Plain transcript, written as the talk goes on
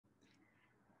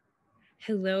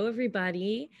Hello,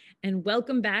 everybody, and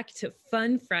welcome back to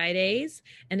Fun Fridays,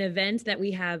 an event that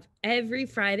we have every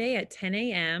Friday at 10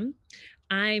 a.m.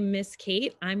 I'm Miss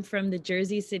Kate. I'm from the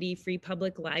Jersey City Free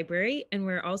Public Library, and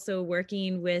we're also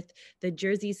working with the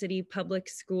Jersey City Public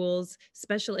Schools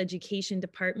Special Education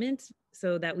Department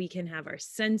so that we can have our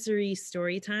sensory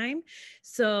story time.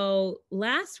 So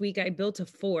last week I built a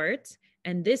fort,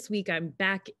 and this week I'm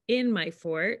back in my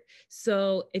fort.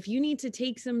 So if you need to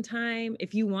take some time,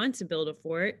 if you want to build a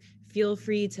fort, feel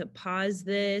free to pause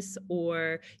this,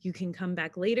 or you can come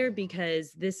back later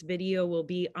because this video will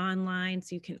be online.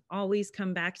 So you can always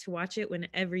come back to watch it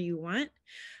whenever you want.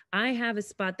 I have a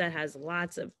spot that has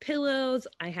lots of pillows.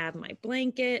 I have my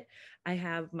blanket. I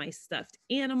have my stuffed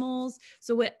animals.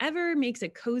 So whatever makes a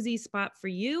cozy spot for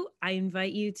you, I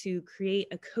invite you to create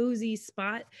a cozy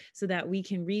spot so that we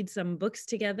can read some books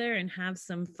together and have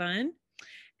some fun.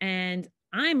 And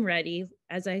I'm ready.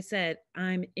 As I said,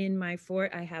 I'm in my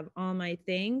fort. I have all my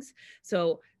things.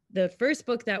 So the first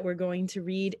book that we're going to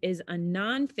read is a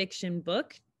nonfiction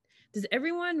book. Does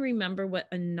everyone remember what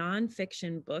a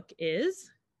nonfiction book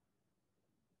is?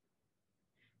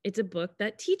 It's a book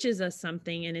that teaches us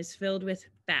something and is filled with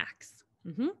facts.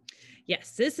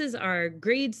 Yes, this is our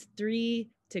grades 3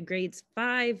 to grades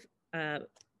 5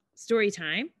 story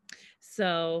time.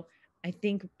 So I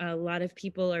think a lot of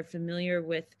people are familiar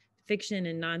with fiction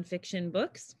and nonfiction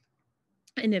books.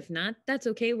 And if not, that's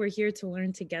okay. We're here to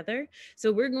learn together.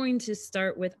 So we're going to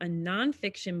start with a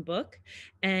nonfiction book,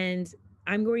 and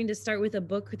I'm going to start with a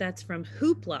book that's from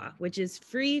Hoopla, which is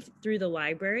free through the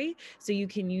library. So you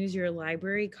can use your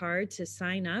library card to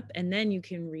sign up, and then you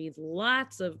can read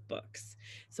lots of books.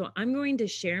 So I'm going to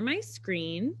share my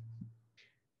screen.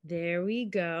 There we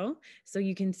go. So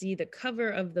you can see the cover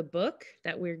of the book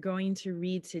that we're going to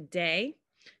read today.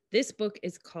 This book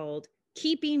is called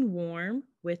Keeping Warm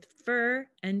with Fur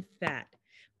and Fat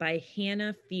by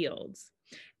Hanna Fields.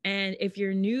 And if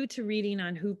you're new to reading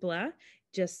on Hoopla,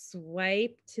 just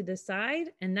swipe to the side,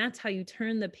 and that's how you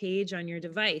turn the page on your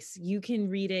device. You can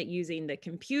read it using the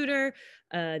computer,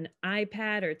 an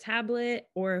iPad or tablet,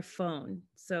 or a phone.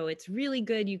 So it's really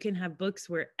good. You can have books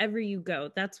wherever you go.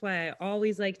 That's why I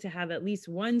always like to have at least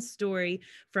one story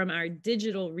from our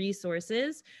digital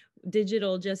resources.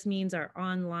 Digital just means our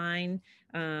online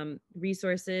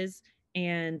resources,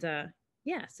 and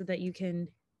yeah, so that you can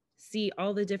see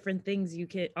all the different things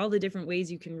all the different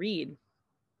ways you can read.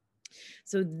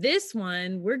 So this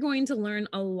one, we're going to learn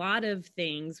a lot of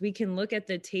things. We can look at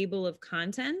the table of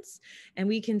contents, and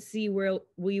we can see where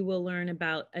we will learn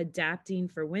about adapting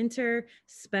for winter,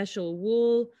 special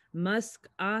wool, musk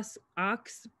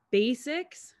ox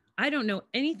basics. I don't know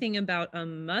anything about a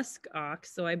musk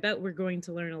ox, so I bet we're going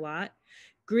to learn a lot.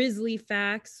 Grizzly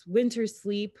facts, winter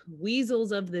sleep,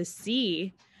 weasels of the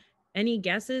sea. Any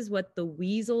guesses what the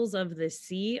weasels of the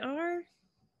sea are?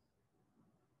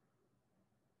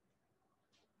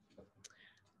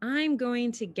 I'm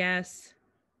going to guess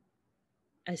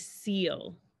a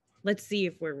seal. Let's see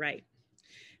if we're right.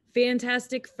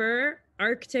 Fantastic fur,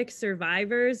 Arctic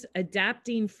survivors,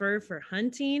 adapting fur for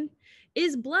hunting.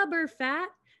 Is blubber fat?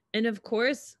 And of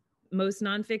course, most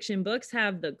nonfiction books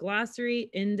have the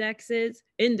glossary, index,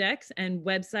 and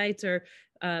websites or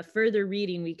further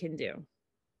reading we can do.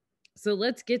 So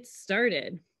let's get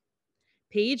started.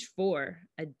 Page 4,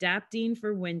 adapting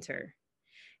for winter.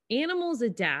 Animals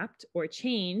adapt or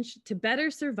change to better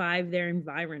survive their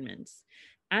environments.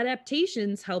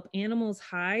 Adaptations help animals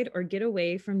hide or get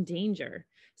away from danger.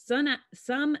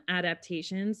 Some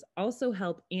adaptations also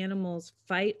help animals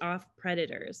fight off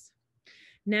predators.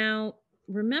 Now,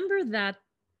 remember that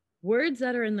words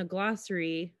that are in the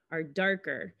glossary are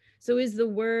darker. So is the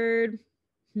word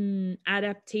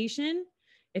adaptation?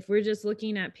 If we're just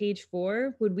looking at page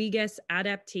 4, would we guess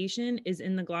adaptation is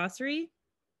in the glossary?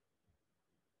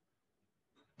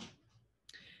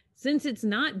 Since it's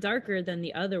not darker than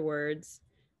the other words,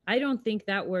 I don't think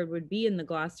that word would be in the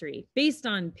glossary based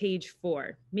on page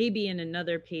 4. Maybe in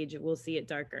another page we'll see it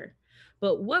darker.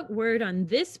 But what word on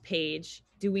this page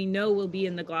do we know will be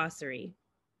in the glossary?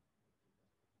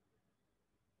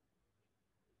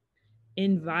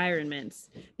 Environments,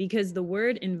 because the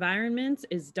word environments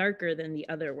is darker than the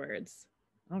other words.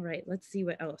 All right, let's see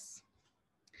what else.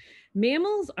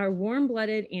 Mammals are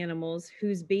warm-blooded animals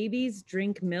whose babies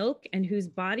drink milk and whose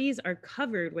bodies are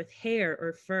covered with hair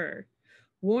or fur.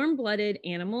 Warm-blooded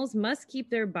animals must keep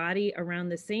their body around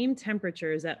the same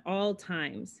temperatures at all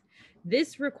times.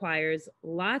 This requires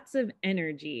lots of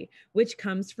energy, which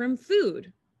comes from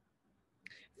food.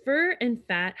 Fur and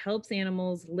fat helps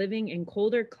animals living in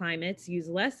colder climates use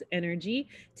less energy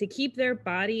to keep their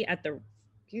body at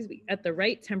the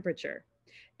right temperature.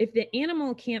 If the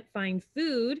animal can't find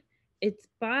food, its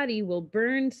body will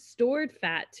burn stored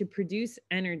fat to produce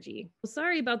energy.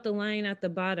 Sorry about the line at the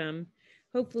bottom.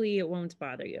 Hopefully it won't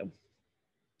bother you.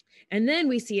 And then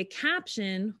we see a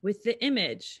caption with the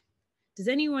image. Does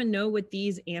anyone know what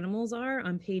these animals are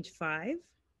on page 5?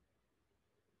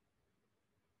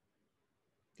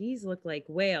 These look like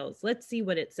whales. Let's see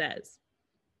what it says.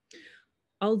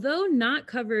 Although not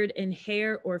covered in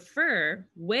hair or fur,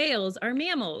 whales are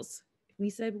mammals. We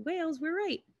said whales, we're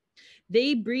right.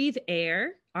 They breathe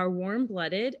air, are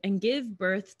warm-blooded, and give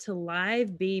birth to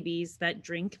live babies that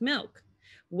drink milk.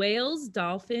 Whales,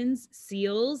 dolphins,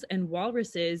 seals, and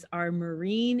walruses are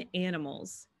marine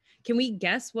animals. Can we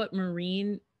guess what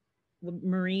marine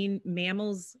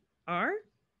mammals are?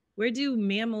 Where do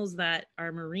mammals that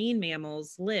are marine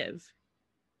mammals live?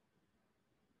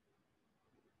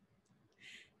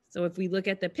 So if we look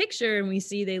at the picture and we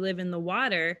see they live in the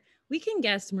water, we can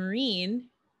guess marine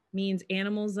means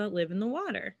animals that live in the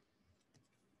water.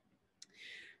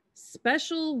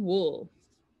 Special wool.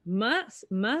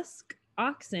 Musk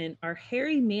oxen are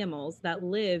hairy mammals that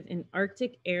live in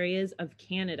Arctic areas of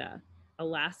Canada,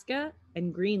 Alaska,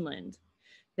 and Greenland.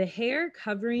 The hair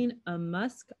covering a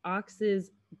musk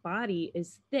ox's body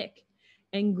is thick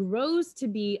and grows to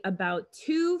be about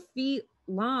 2 feet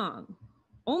long,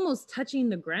 almost touching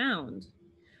the ground.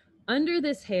 Under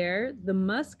this hair, the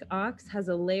musk ox has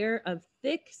a layer of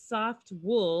thick, soft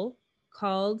wool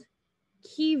called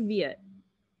keviot.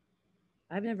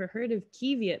 I've never heard of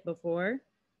keviot before.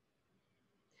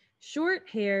 Short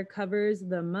hair covers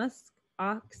the musk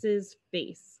ox's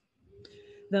face.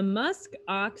 The musk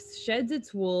ox sheds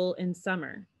its wool in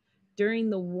summer. During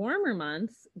the warmer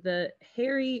months, the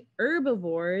hairy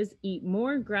herbivores eat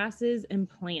more grasses and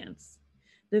plants.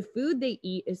 The food they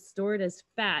eat is stored as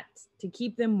fat to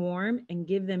keep them warm and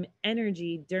give them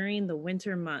energy during the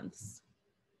winter months.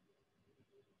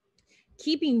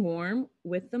 Keeping warm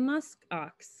with the musk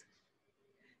ox.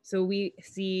 So we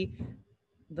see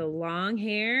the long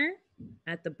hair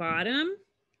at the bottom.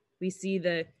 We see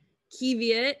the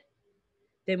keviot.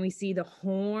 Then we see the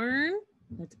horn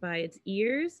that's by its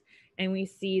ears. And we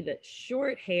see the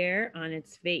short hair on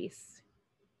its face.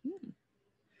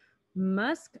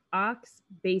 Musk ox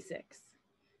basics.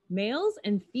 Males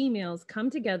and females come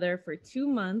together for 2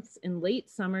 months in late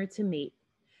summer to mate.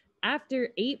 After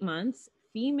 8 months,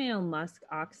 female musk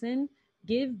oxen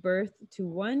give birth to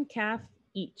 1 calf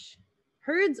each.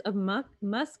 Herds of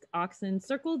musk oxen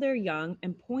circle their young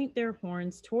and point their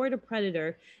horns toward a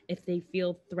predator if they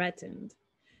feel threatened.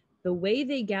 The way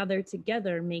they gather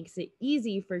together makes it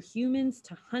easy for humans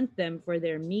to hunt them for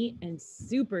their meat and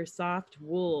super soft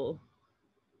wool.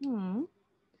 Aww.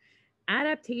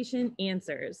 Adaptation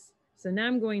answers. So now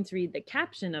I'm going to read the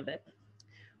caption of it.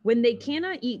 When they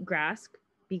cannot eat grass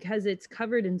because it's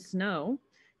covered in snow,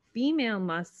 female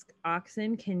musk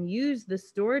oxen can use the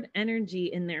stored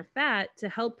energy in their fat to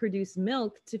help produce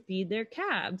milk to feed their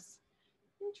calves.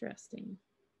 Interesting.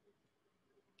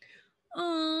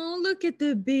 Oh, look at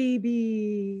the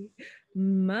baby.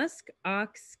 Musk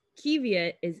ox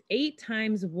keviot is 8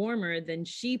 times warmer than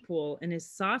sheep wool and is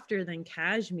softer than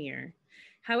cashmere.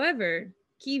 However,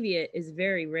 keviot is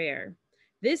very rare.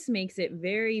 This makes it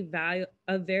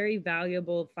a very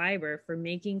valuable fiber for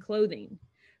making clothing.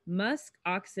 Musk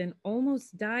oxen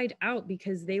almost died out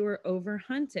because they were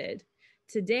overhunted.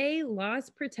 Today, laws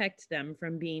protect them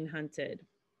from being hunted.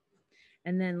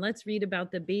 And then let's read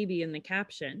about the baby in the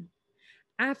caption.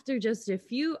 After just a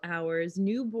few hours,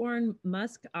 newborn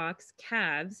musk ox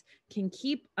calves can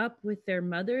keep up with their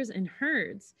mothers and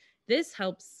herds. This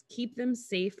helps keep them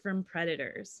safe from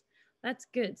predators. That's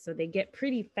good. So they get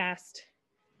pretty fast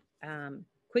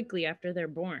quickly after they're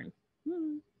born.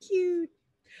 Cute.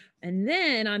 And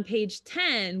then on page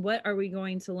 10, what are we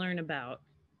going to learn about?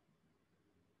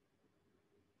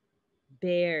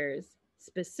 Bears,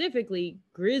 specifically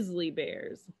grizzly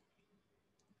bears.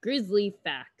 Grizzly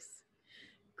facts.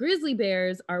 Grizzly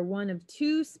bears are one of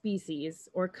 2 species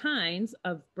or kinds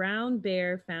of brown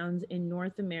bear found in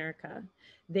North America.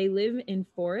 They live in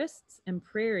forests and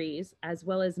prairies, as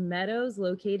well as meadows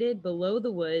located below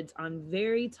the woods on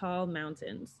very tall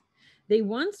mountains. They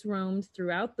once roamed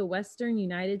throughout the western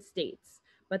United States,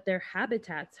 but their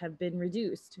habitats have been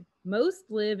reduced. Most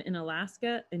live in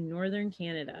Alaska and northern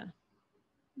Canada.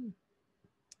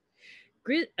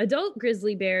 Adult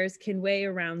grizzly bears can weigh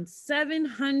around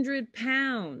 700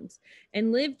 pounds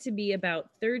and live to be about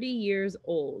 30 years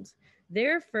old.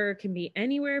 Their fur can be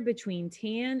anywhere between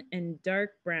tan and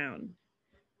dark brown.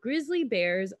 Grizzly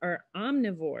bears are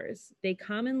omnivores. They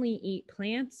commonly eat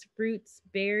plants, fruits,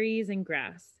 berries, and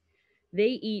grass.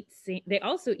 They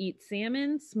also eat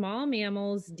salmon, small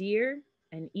mammals, deer,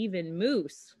 and even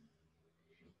moose.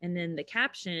 And then the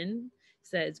caption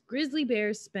says, grizzly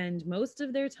bears spend most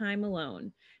of their time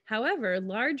alone. However,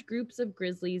 large groups of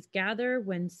grizzlies gather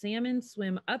when salmon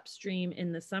swim upstream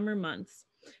in the summer months.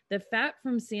 The fat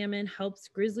from salmon helps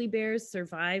grizzly bears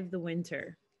survive the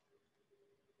winter.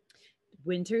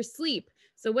 Winter sleep.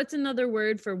 So what's another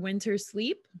word for winter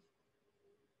sleep?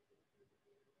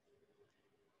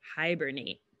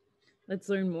 Hibernate. Let's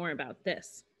learn more about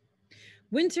this.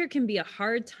 Winter can be a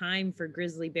hard time for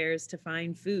grizzly bears to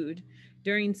find food.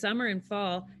 During summer and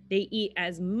fall, they eat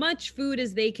as much food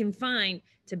as they can find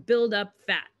to build up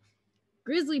fat.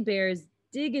 Grizzly bears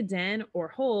dig a den or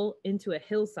hole into a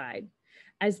hillside.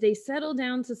 As they settle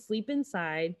down to sleep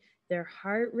inside, their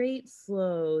heart rate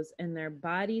slows and their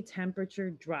body temperature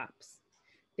drops.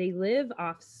 They live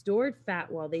off stored fat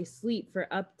while they sleep for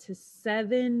up to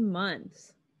 7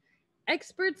 months.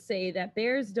 Experts say that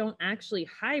bears don't actually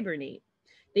hibernate.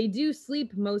 They do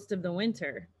sleep most of the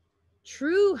winter.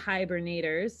 True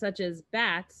hibernators, such as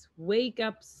bats, wake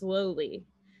up slowly.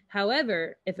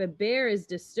 However, if a bear is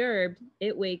disturbed,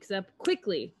 it wakes up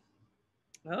quickly.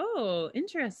 Oh,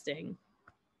 interesting.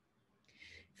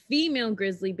 Female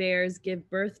grizzly bears give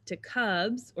birth to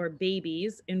cubs or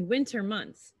babies in winter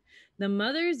months. The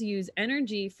mothers use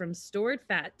energy from stored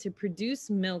fat to produce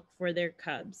milk for their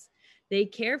cubs. They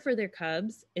care for their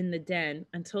cubs in the den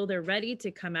until they're ready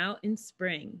to come out in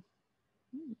spring.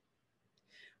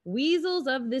 Weasels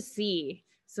of the sea.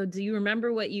 So do you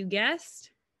remember what you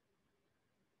guessed?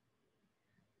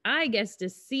 I guessed a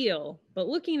seal, but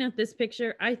looking at this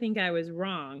picture, I think I was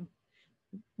wrong.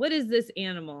 What is this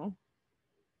animal?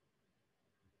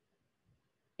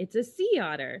 It's a sea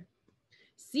otter.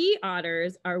 Sea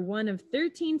otters are one of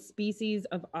 13 species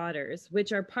of otters,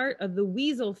 which are part of the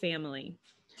weasel family.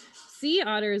 Sea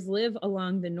otters live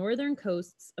along the northern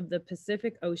coasts of the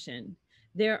Pacific Ocean.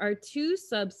 There are 2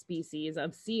 subspecies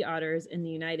of sea otters in the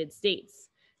United States,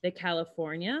 the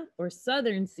California or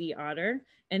southern sea otter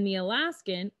and the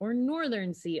Alaskan or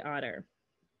northern sea otter.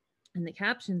 And the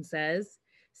caption says,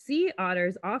 sea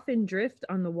otters often drift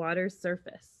on the water's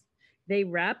surface. They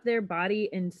wrap their body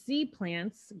in sea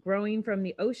plants growing from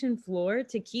the ocean floor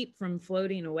to keep from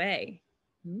floating away.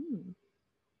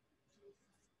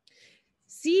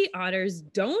 Sea otters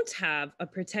don't have a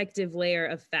protective layer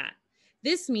of fat.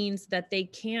 This means that they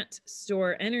can't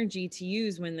store energy to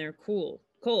use when they're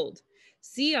cold.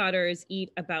 Sea otters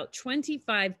eat about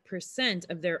 25%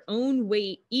 of their own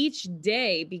weight each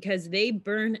day because they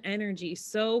burn energy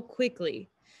so quickly.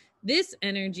 This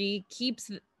energy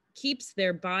keeps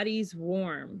their bodies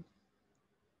warm.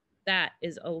 That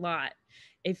is a lot.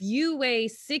 If you weigh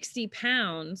 60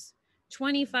 pounds,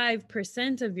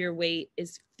 25% of your weight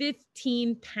is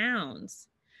 15 pounds.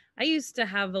 I used to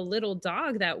have a little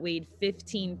dog that weighed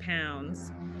 15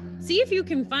 pounds. See if you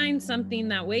can find something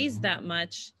that weighs that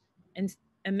much and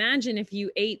imagine if you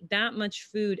ate that much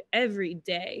food every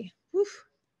day. Whew.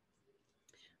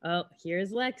 Oh,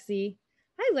 here's Lexi.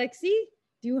 Hi, Lexi.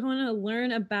 Do you want to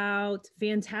learn about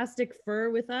fantastic fur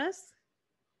with us?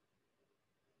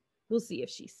 We'll see if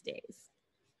she stays.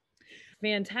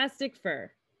 Fantastic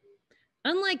fur.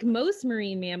 Unlike most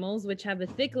marine mammals, which have a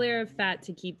thick layer of fat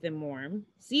to keep them warm,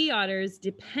 sea otters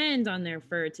depend on their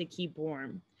fur to keep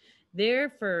warm. Their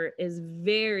fur is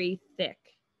very thick.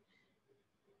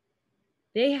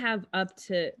 They have up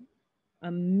to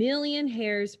 1 million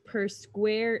hairs per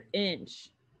square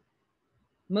inch.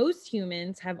 Most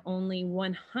humans have only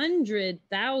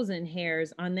 100,000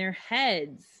 hairs on their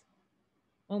heads.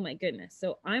 Oh my goodness.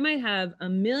 So I might have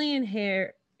 1 million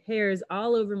hairs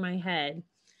all over my head,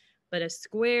 but a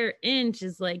square inch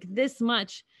is like this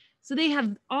much. So they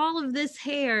have all of this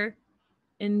hair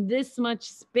in this much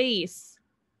space.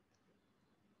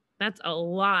 That's a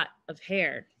lot of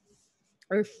hair,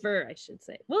 or fur, I should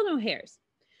say. Well, no hairs.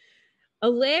 A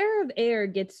layer of air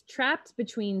gets trapped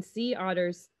between sea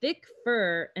otters' thick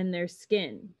fur and their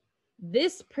skin.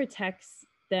 This protects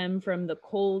them from the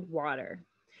cold water.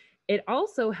 It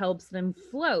also helps them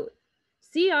float.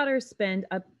 Sea otters spend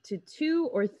up to 2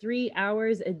 or 3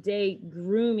 hours a day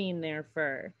grooming their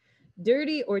fur.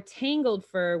 Dirty or tangled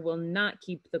fur will not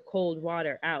keep the cold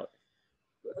water out.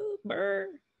 Brr.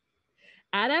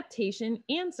 Adaptation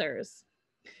answers.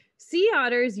 Sea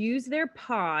otters use their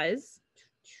paws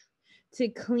to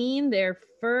clean their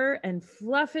fur and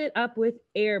fluff it up with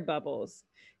air bubbles.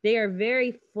 They are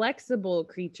very flexible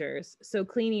creatures, so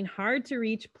cleaning hard to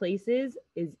reach places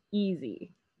is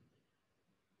easy.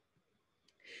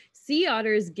 Sea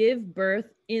otters give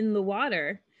birth in the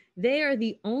water. They are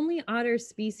the only otter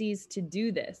species to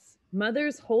do this.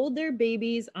 Mothers hold their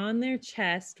babies on their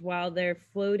chest while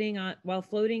floating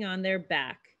on their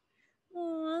back.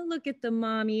 Oh, look at the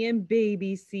mommy and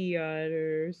baby sea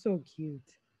otter. So cute.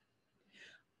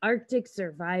 Arctic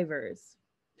survivors.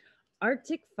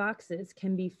 Arctic foxes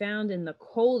can be found in the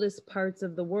coldest parts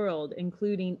of the world,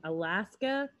 including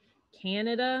Alaska,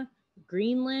 Canada,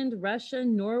 Greenland, Russia,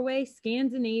 Norway,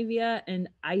 Scandinavia, and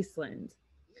Iceland.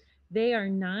 They are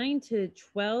 9 to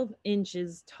 12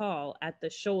 inches tall at the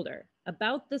shoulder,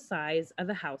 about the size of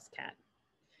a house cat.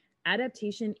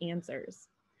 Adaptation answers.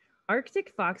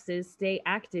 Arctic foxes stay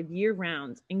active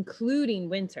year-round, including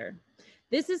winter.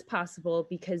 This is possible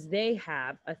because they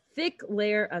have a thick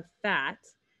layer of fat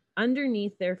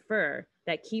underneath their fur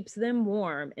that keeps them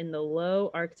warm in the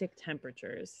low Arctic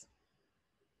temperatures.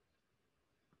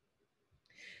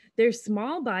 Their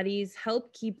small bodies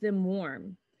help keep them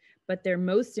warm, but their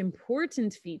most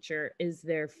important feature is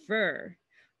their fur.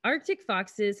 Arctic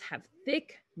foxes have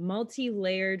thick,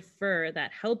 multi-layered fur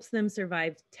that helps them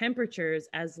survive temperatures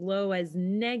as low as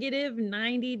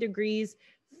 -90 degrees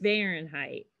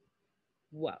Fahrenheit.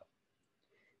 Whoa.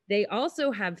 They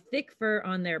also have thick fur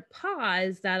on their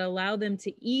paws that allow them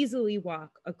to easily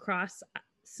walk across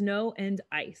snow and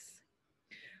ice.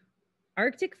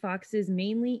 Arctic foxes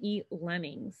mainly eat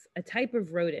lemmings, a type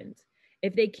of rodent.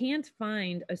 If they can't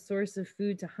find a source of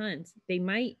food to hunt, they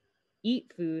might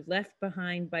eat food left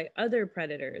behind by other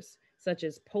predators, such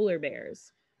as polar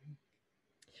bears.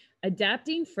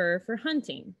 Adapting fur for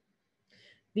hunting.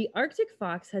 The Arctic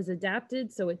fox has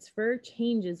adapted so its fur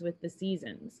changes with the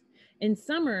seasons. In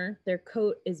summer, their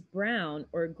coat is brown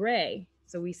or gray.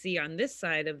 So we see on this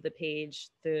side of the page,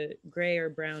 the gray or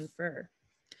brown fur.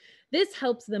 This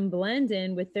helps them blend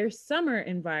in with their summer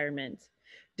environment.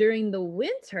 During the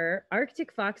winter,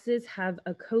 Arctic foxes have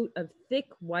a coat of thick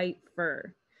white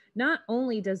fur. Not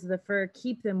only does the fur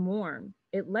keep them warm,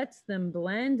 it lets them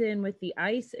blend in with the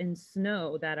ice and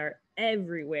snow that are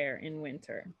everywhere in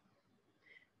winter.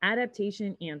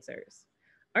 Adaptation answers.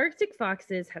 Arctic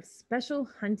foxes have special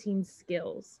hunting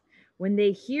skills. When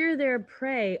they hear their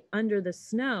prey under the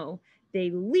snow, they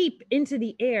leap into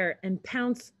the air and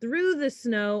pounce through the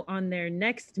snow on their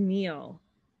next meal.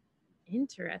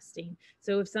 Interesting.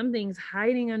 So if something's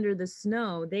hiding under the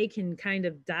snow, they can kind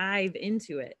of dive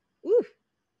into it. Ooh.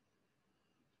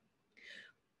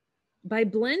 By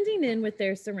blending in with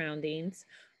their surroundings,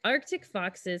 Arctic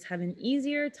foxes have an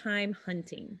easier time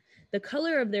hunting. The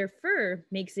color of their fur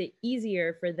makes it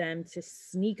easier for them to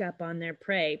sneak up on their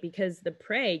prey because the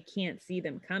prey can't see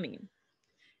them coming.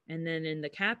 And then in the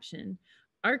caption,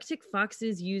 Arctic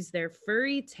foxes use their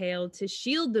furry tail to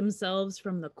shield themselves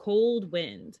from the cold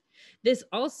wind. This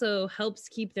also helps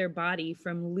keep their body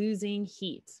from losing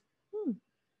heat.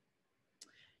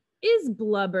 Is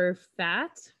blubber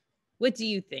fat? What do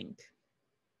you think?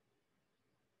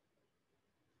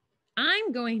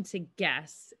 I'm going to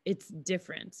guess it's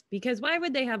different because why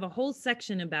would they have a whole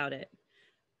section about it?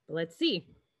 Let's see.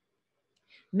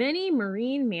 Many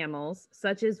marine mammals,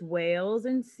 such as whales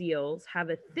and seals, have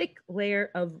a thick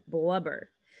layer of blubber.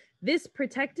 This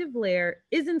protective layer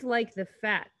isn't like the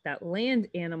fat that land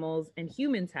animals and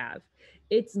humans have.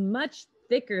 It's much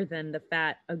thicker than the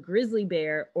fat a grizzly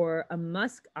bear or a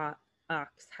musk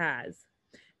ox has.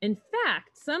 In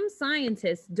fact, some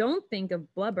scientists don't think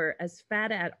of blubber as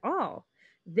fat at all.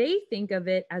 They think of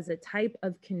it as a type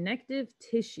of connective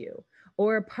tissue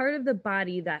or a part of the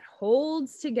body that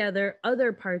holds together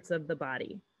other parts of the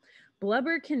body.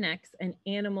 Blubber connects an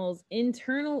animal's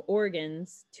internal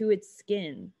organs to its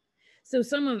skin. So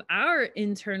some of our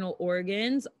internal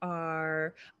organs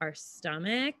are our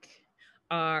stomach,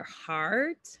 our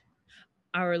heart,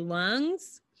 our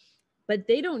lungs, but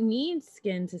they don't need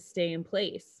skin to stay in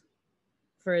place.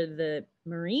 For the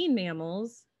marine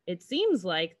mammals, it seems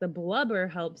like the blubber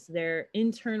helps their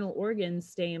internal organs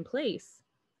stay in place.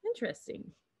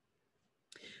 Interesting.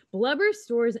 Blubber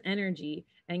stores energy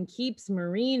and keeps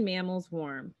marine mammals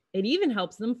warm. It even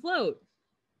helps them float.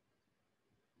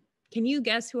 Can you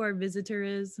guess who our visitor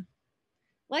is?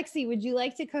 Lexi, would you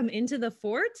like to come into the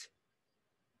fort?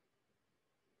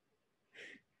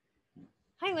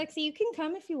 Hi, Lexi, you can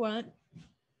come if you want.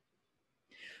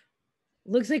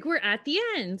 Looks like we're at the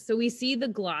end. So we see the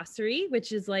glossary,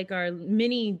 which is like our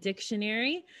mini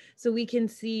dictionary. So we can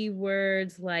see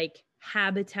words like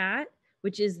habitat,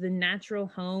 which is the natural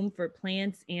home for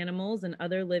plants, animals, and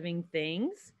other living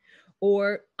things,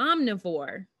 or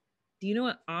omnivore. Do you know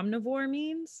what omnivore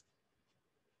means?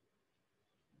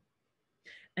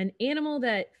 An animal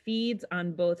that feeds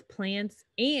on both plants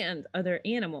and other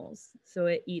animals. So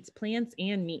it eats plants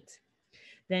and meat.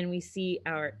 Then we see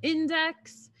our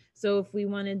index. So if we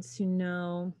wanted to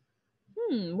know,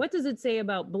 What does it say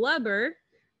about blubber?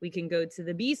 We can go to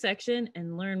the B section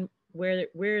and learn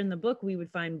where in the book we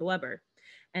would find blubber.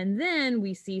 And then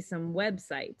we see some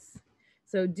websites.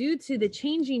 So due to the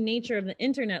changing nature of the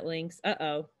internet links,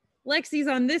 Lexi's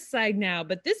on this side now,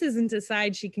 but this isn't a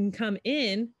side she can come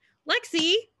in.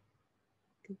 Lexi,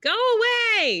 go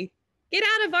away. Get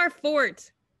out of our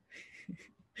fort.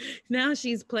 Now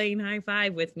she's playing high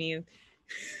five with me.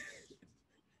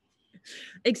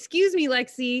 Excuse me,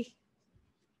 Lexi.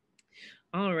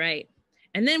 All right.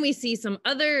 And then we see some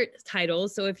other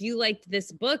titles. So if you liked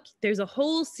this book, there's a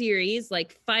whole series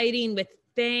like Fighting with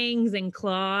Fangs and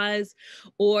Claws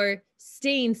or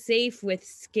Staying Safe with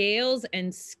Scales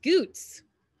and Scoots.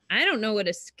 I don't know what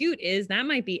a scoot is. That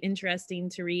might be interesting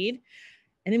to read.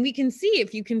 And then we can see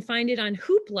if you can find it on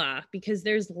Hoopla because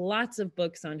there's lots of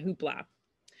books on Hoopla.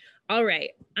 All right,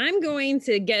 I'm going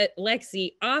to get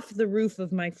Lexi off the roof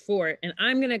of my fort and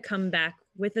I'm going to come back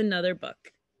with another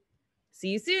book. See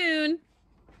you soon.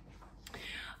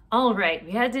 All right,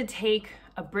 we had to take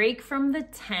a break from the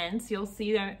tent. You'll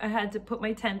see I had to put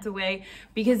my tent away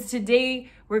because today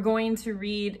we're going to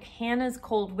read Hanna's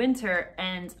Cold Winter,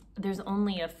 and there's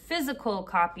only a physical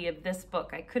copy of this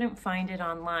book. I couldn't find it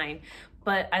online,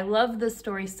 but I love the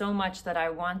story so much that I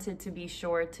wanted to be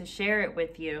sure to share it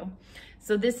with you.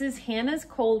 So this is Hanna's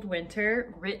Cold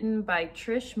Winter, written by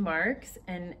Trish Marks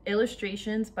and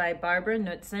illustrations by Barbara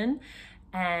Knutson,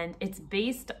 and it's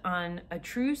based on a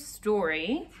true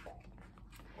story.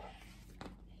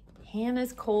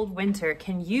 Hanna's Cold Winter.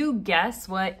 Can you guess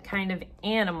what kind of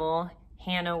animal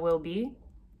Hanna will be?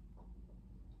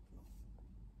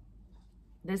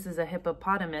 This is a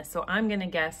hippopotamus, so I'm gonna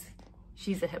guess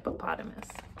she's a hippopotamus.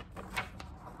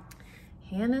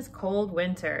 Hanna's Cold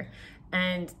Winter.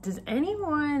 And does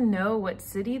anyone know what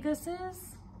city this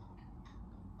is?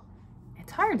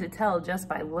 It's hard to tell just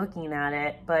by looking at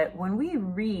it, but when we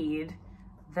read,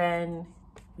 then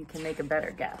you can make a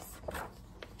better guess.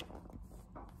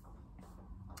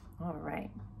 All right.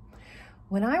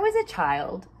 When I was a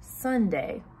child,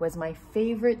 Sunday was my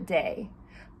favorite day.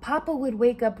 Papa would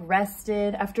wake up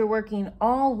rested after working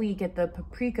all week at the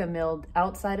paprika mill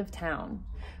outside of town.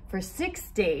 For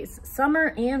 6 days,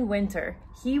 summer and winter,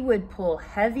 he would pull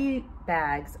heavy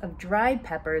bags of dried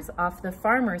peppers off the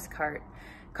farmer's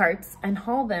carts and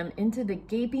haul them into the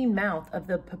gaping mouth of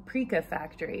the paprika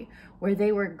factory, where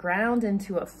they were ground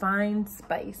into a fine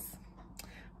spice.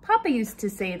 Papa used to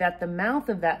say that the mouth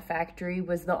of that factory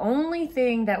was the only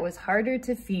thing that was harder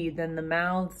to feed than the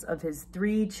mouths of his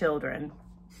 3 children.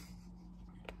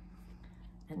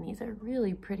 And these are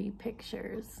really pretty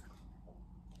pictures.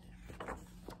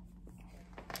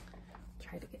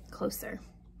 Try to get closer.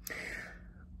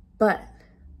 But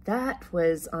that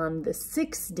was on the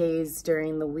 6 days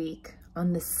during the week.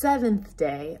 On the 7th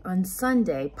day, on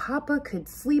Sunday, Papa could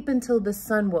sleep until the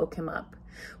sun woke him up.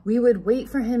 We would wait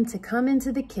for him to come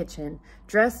into the kitchen,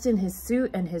 dressed in his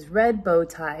suit and his red bow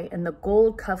tie and the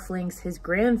gold cufflinks his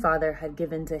grandfather had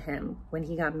given to him when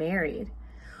he got married.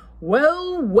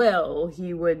 "Well, well,"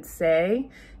 he would say,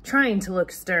 trying to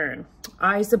look stern.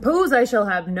 "I suppose I shall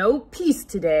have no peace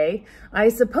today. I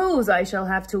suppose I shall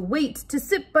have to wait to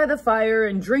sit by the fire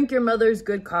and drink your mother's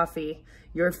good coffee.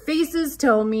 Your faces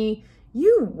tell me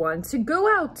you want to go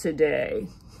out today."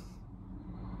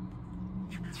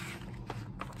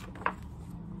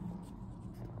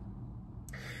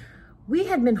 We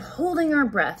had been holding our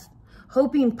breath,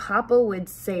 hoping Papa would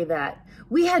say that.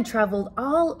 We had traveled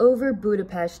all over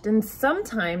Budapest and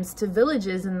sometimes to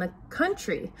villages in the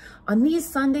country on these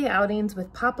Sunday outings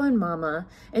with Papa and Mama,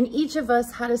 and each of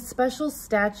us had a special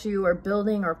statue or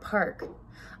building or park.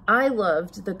 I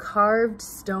loved the carved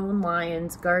stone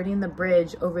lions guarding the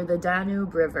bridge over the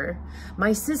Danube River.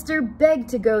 My sister begged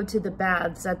to go to the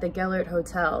baths at the Gellert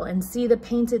Hotel and see the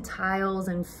painted tiles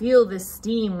and feel the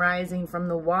steam rising from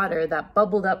the water that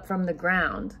bubbled up from the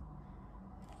ground.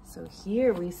 So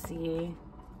here we see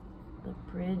the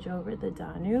bridge over the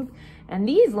Danube. And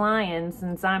these lions,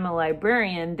 since I'm a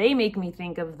librarian, they make me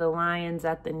think of the lions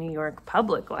at the New York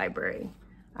Public Library.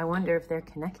 I wonder if they're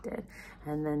connected.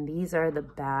 And then these are the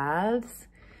baths.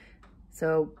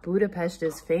 So Budapest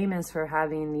is famous for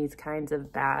having these kinds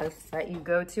of baths that you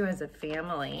go to as a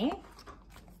family.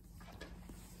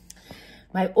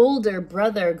 My older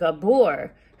brother,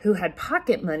 Gabor, who had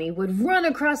pocket money, would run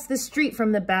across the street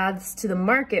from the baths to the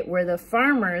market where the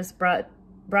farmers brought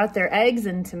their eggs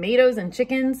and tomatoes and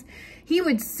chickens. He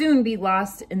would soon be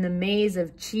lost in the maze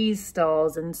of cheese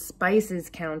stalls and spices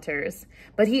counters,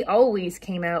 but he always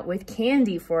came out with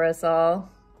candy for us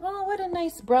all. Oh, what a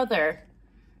nice brother.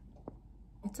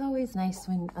 It's always nice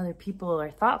when other people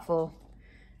are thoughtful.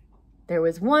 There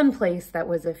was one place that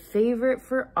was a favorite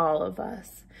for all of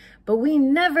us, but we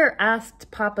never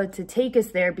asked Papa to take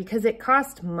us there because it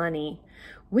cost money.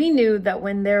 We knew that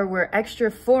when there were extra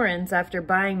foreigns after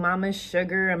buying Mama's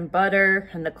sugar and butter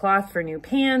and the cloth for new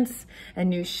pants and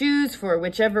new shoes for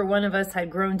whichever one of us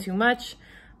had grown too much,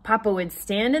 Papa would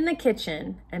stand in the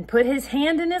kitchen and put his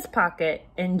hand in his pocket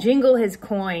and jingle his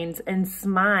coins and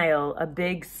smile a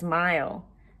big smile.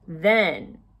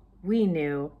 Then we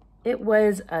knew it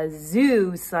was a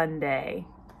zoo Sunday.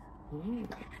 Ooh.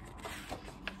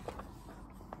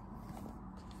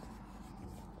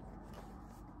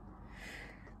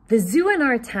 The zoo in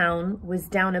our town was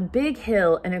down a big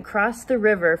hill and across the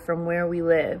river from where we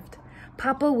lived.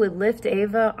 Papa would lift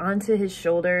Ava onto his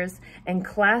shoulders and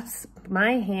clasp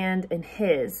my hand in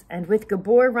his, and with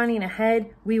Gabor running ahead,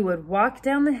 we would walk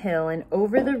down the hill and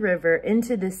over the river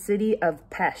into the city of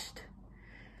Pest.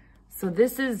 So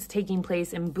this is taking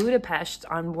place in Budapest.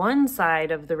 On one side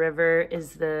of the river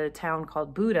is the town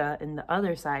called Buda, and the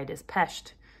other side is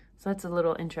Pest. So that's a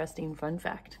little interesting fun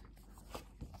fact.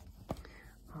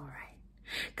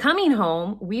 Coming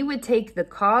home, we would take the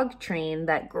cog train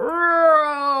that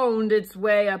groaned its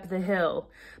way up the hill.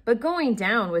 But going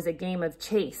down was a game of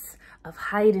chase, of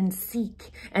hide and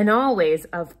seek, and always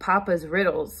of Papa's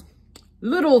riddles.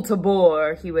 "Little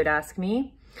Tabor," he would ask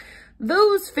me,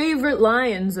 "those favorite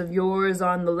lions of yours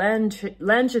on the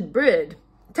Lanchid Bridge,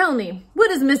 tell me, what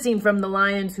is missing from the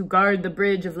lions who guard the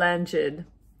bridge of Lanchid?"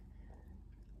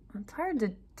 It's hard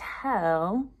to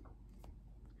tell.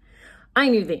 I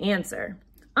knew the answer.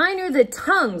 I knew the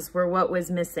tongues were what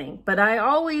was missing, but I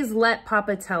always let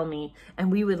Papa tell me,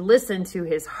 and we would listen to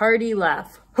his hearty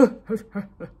laugh.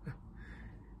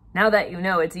 Now that you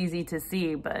know, it's easy to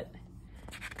see, but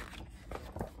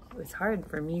it was hard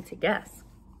for me to guess.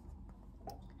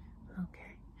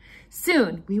 Okay.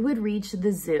 Soon we would reach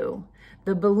the zoo.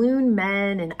 The balloon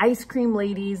men and ice cream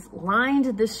ladies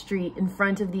lined the street in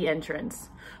front of the entrance.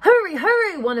 "Hurry,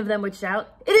 hurry," one of them would shout.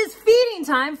 "It is feeding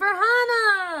time for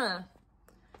Hanna."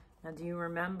 Now, do you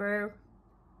remember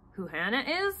who Hanna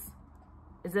is?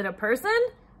 Is it a person?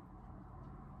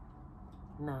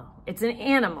 No, it's an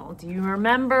animal. Do you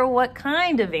remember what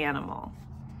kind of animal?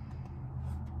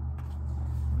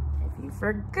 If you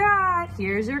forgot,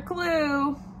 here's your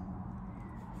clue.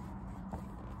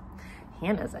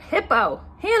 Hanna's a hippo.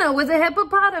 Hanna was a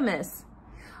hippopotamus.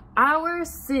 Our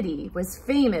city was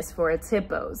famous for its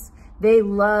hippos. They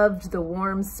loved the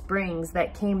warm springs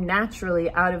that came naturally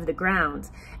out of the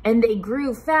ground, and they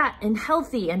grew fat and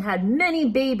healthy and had many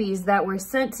babies that were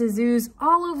sent to zoos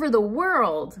all over the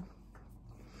world.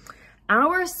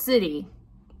 Our city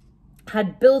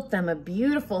had built them a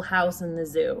beautiful house in the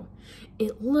zoo.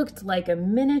 It looked like a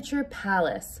miniature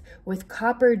palace with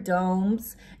copper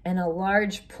domes and a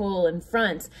large pool in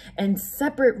front and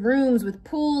separate rooms with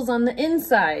pools on the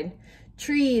inside.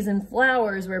 Trees and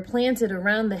flowers were planted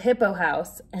around the hippo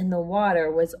house, and the water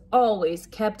was always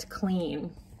kept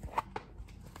clean.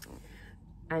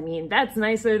 I mean, that's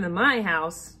nicer than my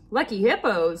house. Lucky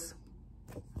hippos.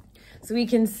 So we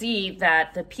can see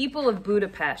that the people of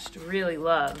Budapest really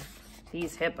love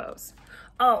these hippos.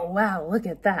 Oh, wow, look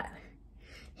at that.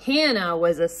 Hanna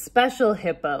was a special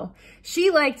hippo.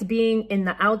 She liked being in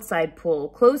the outside pool,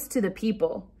 close to the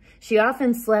people. She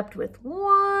often slept with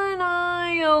one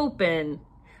eye open,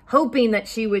 hoping that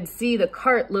she would see the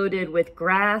cart loaded with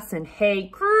grass and hay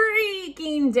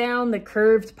creaking down the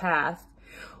curved path.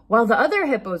 While the other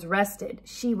hippos rested,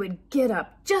 she would get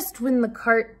up just when the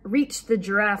cart reached the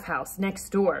giraffe house next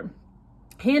door.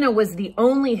 Hanna was the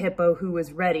only hippo who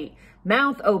was ready,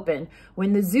 mouth open,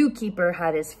 when the zookeeper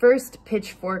had his first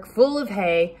pitchfork full of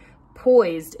hay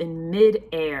poised in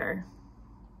mid-air.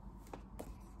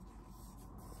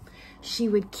 She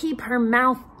would keep her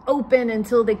mouth open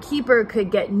until the keeper could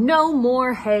get no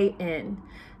more hay in.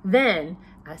 Then,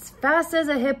 as fast as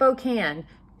a hippo can,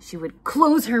 she would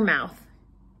close her mouth.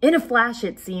 In a flash,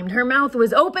 it seemed, her mouth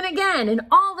was open again and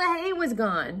all the hay was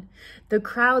gone. The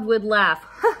crowd would laugh.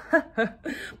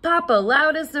 Papa,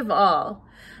 loudest of all.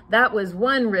 That was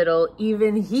one riddle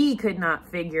even he could not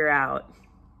figure out.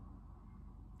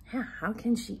 Yeah, how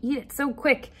can she eat it so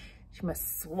quick? She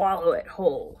must swallow it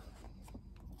whole.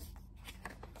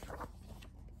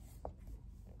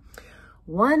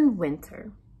 One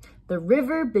winter, the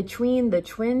river between the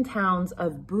twin towns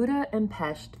of Buda and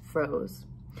Pest froze.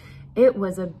 It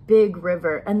was a big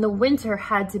river, and the winter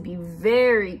had to be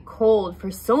very cold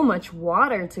for so much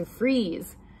water to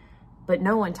freeze, but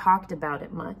no one talked about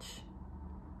it much,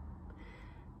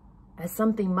 as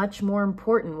something much more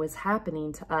important was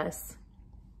happening to us.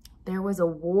 There was a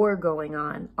war going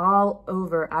on all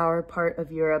over our part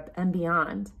of Europe and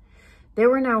beyond. There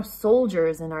were now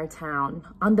soldiers in our town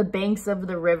on the banks of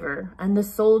the river, and the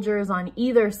soldiers on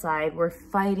either side were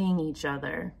fighting each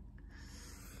other.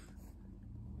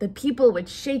 The people would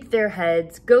shake their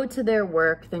heads, go to their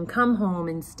work, then come home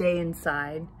and stay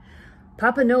inside.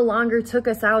 Papa no longer took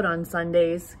us out on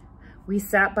Sundays. We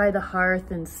sat by the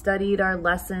hearth and studied our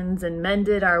lessons and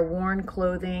mended our worn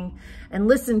clothing and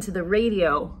listened to the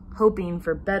radio, hoping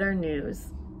for better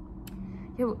news.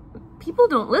 People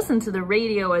don't listen to the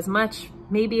radio as much,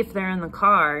 maybe if they're in the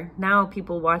car. Now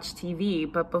people watch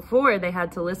TV, but before they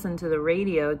had to listen to the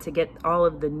radio to get all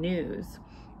of the news.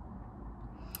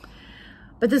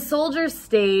 But the soldiers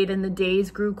stayed and the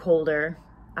days grew colder.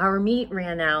 Our meat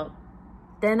ran out,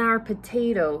 then our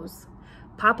potatoes.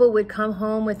 Papa would come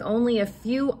home with only a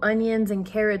few onions and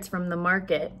carrots from the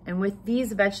market, and with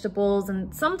these vegetables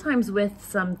and sometimes with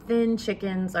some thin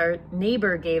chickens our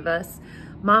neighbor gave us,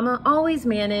 Mama always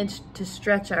managed to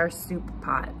stretch our soup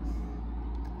pot.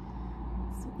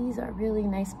 So these are really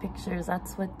nice pictures.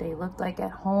 That's what they looked like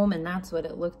at home, and that's what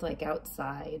it looked like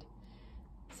outside.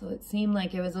 So it seemed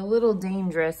like it was a little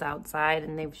dangerous outside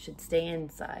and they should stay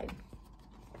inside.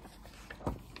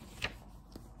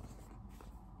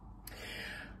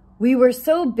 We were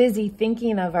so busy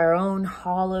thinking of our own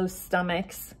hollow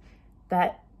stomachs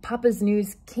that Papa's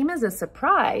news came as a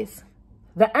surprise.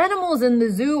 "The animals in the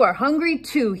zoo are hungry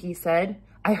too," he said.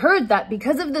 "I heard that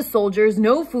because of the soldiers,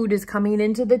 no food is coming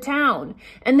into the town,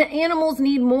 and the animals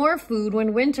need more food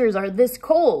when winters are this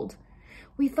cold."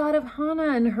 We thought of Hanna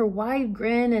and her wide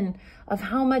grin and of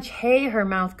how much hay her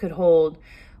mouth could hold.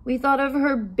 We thought of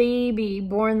her baby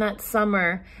born that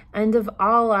summer and of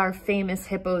all our famous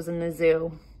hippos in the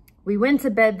zoo. We went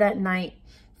to bed that night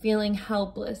feeling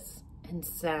helpless and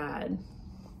sad.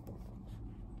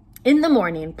 In the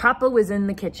morning, Papa was in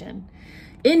the kitchen,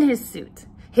 in his suit.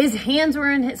 His hands were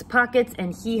in his pockets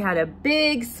and he had a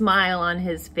big smile on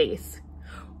his face.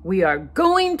 "We are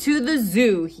going to the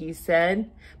zoo," he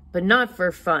said, "but not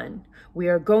for fun. We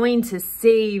are going to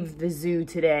save the zoo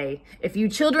today. If you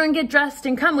children get dressed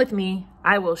and come with me,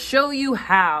 I will show you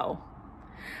how."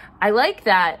 I like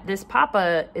that this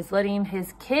Papa is letting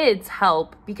his kids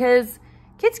help because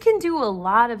kids can do a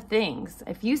lot of things.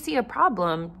 If you see a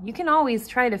problem, you can always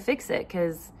try to fix it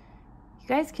because you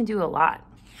guys can do a lot.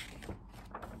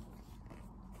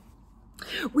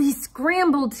 We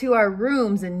scrambled to our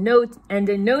rooms and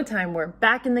in no time we're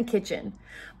back in the kitchen.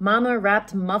 Mama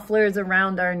wrapped mufflers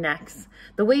around our necks.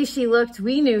 The way she looked,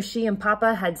 we knew she and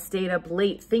Papa had stayed up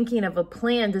late thinking of a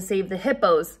plan to save the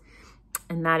hippos,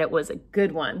 and that it was a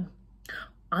good one.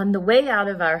 On the way out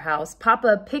of our house,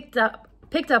 Papa picked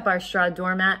up our straw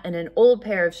doormat and an old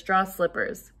pair of straw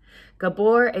slippers.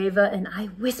 Gabor, Ava, and I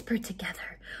whispered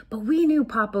together, but we knew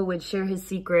Papa would share his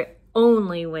secret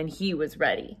only when he was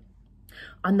ready.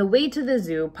 On the way to the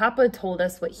zoo, Papa told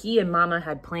us what he and Mama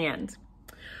had planned.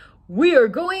 "We are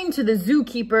going to the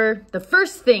zookeeper the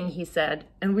first thing," he said,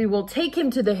 "and we will take him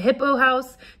to the hippo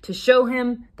house to show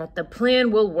him that the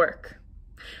plan will work."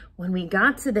 When we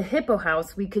got to the hippo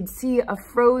house, we could see a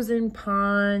frozen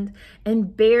pond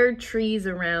and bare trees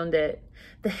around it.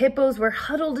 The hippos were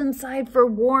huddled inside for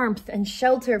warmth and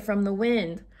shelter from the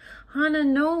wind. Hanna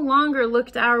no longer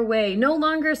looked our way, no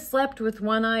longer slept with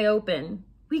one eye open.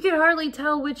 We could hardly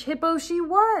tell which hippo she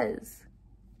was.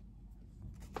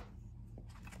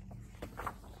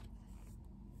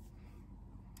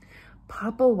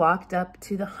 Papa walked up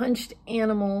to the hunched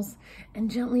animals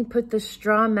and gently put the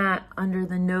straw mat under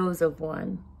the nose of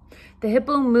one. The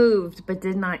hippo moved but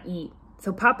did not eat,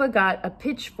 so Papa got a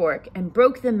pitchfork and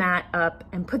broke the mat up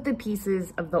and put the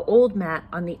pieces of the old mat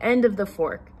on the end of the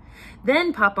fork.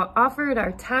 Then Papa offered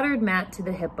our tattered mat to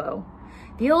the hippo.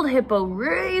 The old hippo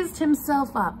raised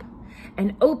himself up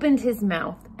and opened his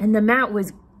mouth, and the mat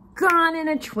was gone in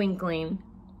a twinkling.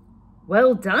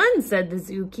 "Well done," said the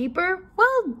zookeeper.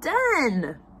 "Well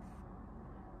done."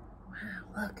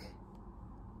 Wow, look.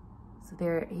 So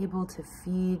they're able to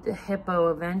feed the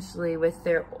hippo eventually with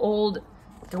their old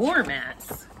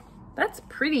doormats. That's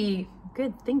pretty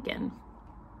good thinking.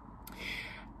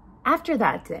 After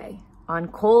that day, on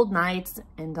cold nights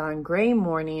and on gray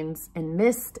mornings, in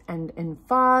mist and in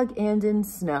fog and in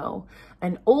snow,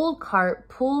 an old cart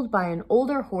pulled by an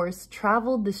older horse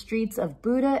traveled the streets of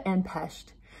Buda and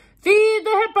Pest. "Feed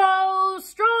the hippos!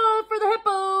 Straw for the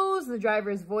hippos!" The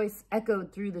driver's voice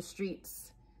echoed through the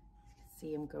streets.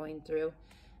 See him going through.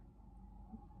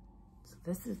 So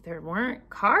there weren't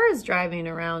cars driving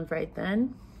around right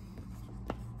then.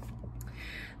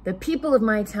 The people of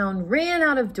my town ran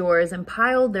out of doors and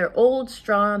piled their old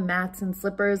straw mats and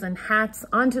slippers and hats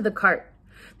onto the cart.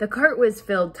 The cart was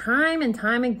filled time and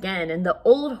time again, and the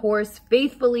old horse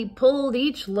faithfully pulled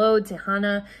each load to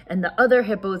Hanna and the other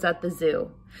hippos at the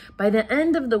zoo. By the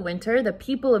end of the winter, the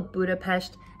people of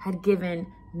Budapest had given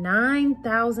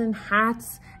 9,000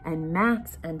 hats and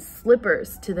mats and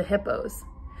slippers to the hippos.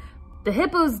 The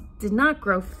hippos did not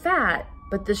grow fat,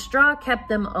 but the straw kept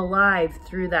them alive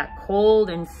through that cold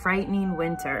and frightening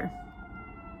winter.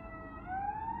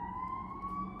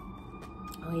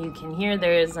 Oh, you can hear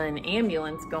there's an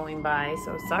ambulance going by,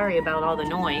 so sorry about all the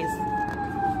noise.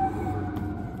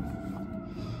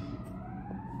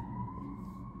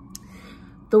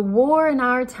 The war in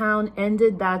our town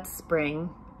ended that spring.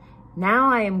 Now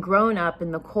I am grown up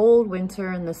in the cold winter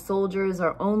and the soldiers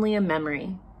are only a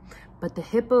memory. But the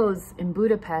hippos in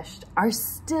Budapest are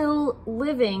still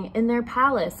living in their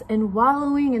palace and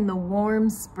wallowing in the warm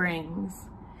springs.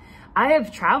 I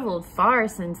have traveled far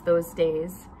since those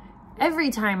days. Every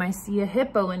time I see a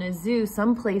hippo in a zoo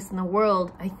someplace in the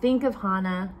world, I think of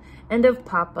Hanna and of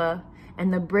Papa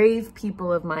and the brave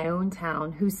people of my own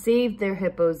town who saved their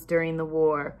hippos during the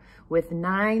war with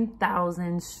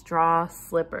 9,000 straw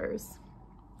slippers.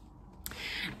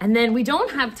 And then we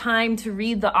don't have time to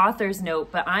read the author's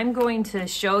note, but I'm going to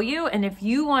show you, and if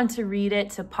you want to read it,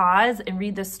 to pause and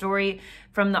read the story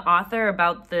from the author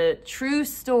about the true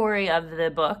story of the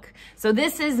book. So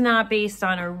this is not based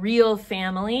on a real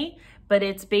family, but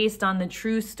it's based on the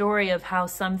true story of how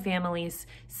some families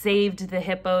saved the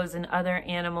hippos and other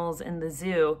animals in the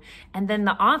zoo. And then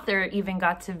the author even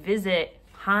got to visit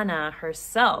Hanna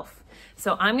herself.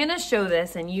 So I'm going to show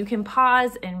this, and you can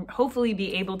pause and hopefully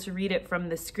be able to read it from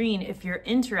the screen if you're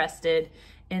interested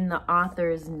in the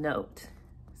author's note.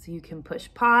 So you can push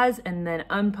pause and then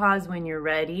unpause when you're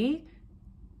ready.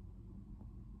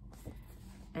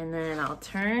 And then I'll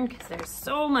turn because there's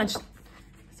so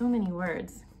many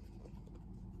words.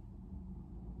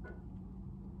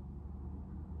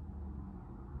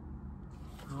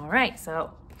 All right,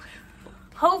 so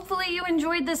hopefully you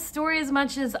enjoyed this story as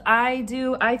much as I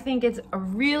do. I think it's a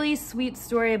really sweet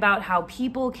story about how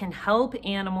people can help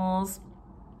animals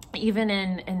even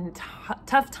in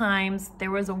tough times.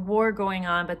 There was a war going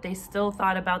on, but they still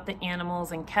thought about the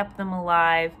animals and kept them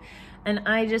alive. And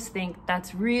I just think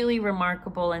that's really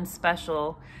remarkable and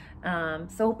special.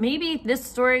 So maybe this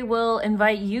story will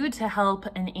invite you to help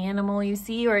an animal you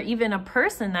see, or even a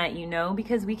person that you know,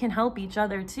 because we can help each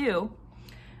other too.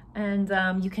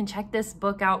 And you can check this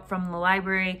book out from the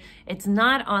library. It's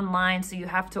not online, so you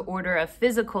have to order a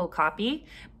physical copy,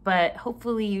 but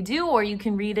hopefully you do, or you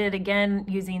can read it again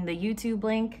using the YouTube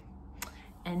link.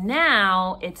 And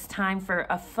now it's time for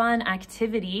a fun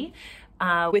activity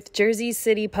with Jersey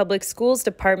City Public Schools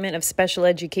Department of Special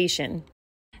Education.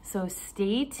 So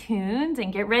stay tuned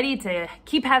and get ready to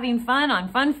keep having fun on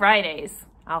Fun Fridays.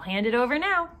 I'll hand it over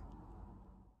now.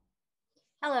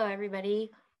 Hello,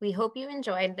 everybody. We hope you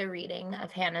enjoyed the reading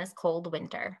of Hanna's Cold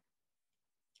Winter.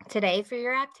 Today, for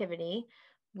your activity,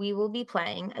 we will be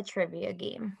playing a trivia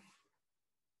game.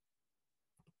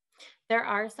 There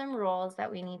are some rules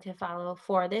that we need to follow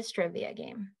for this trivia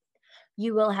game.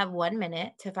 You will have 1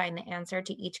 minute to find the answer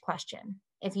to each question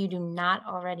if you do not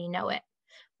already know it.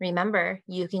 Remember,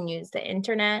 you can use the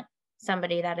internet,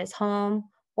 somebody that is home,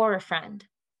 or a friend.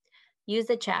 Use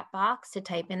the chat box to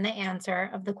type in the answer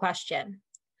of the question.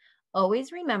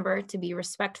 Always remember to be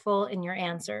respectful in your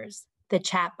answers. The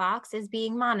chat box is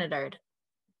being monitored.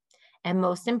 And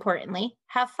most importantly,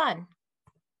 have fun.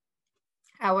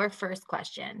 Our first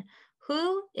question,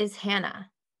 who is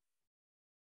Hanna?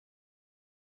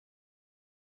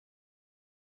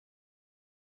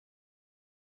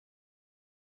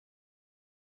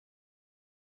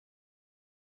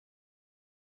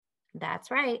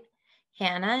 That's right.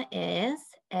 Hanna is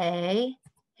a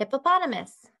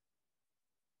hippopotamus.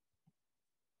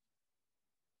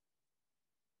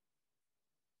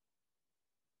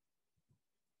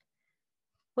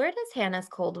 Where does Hanna's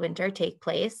Cold Winter take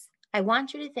place? I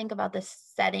want you to think about the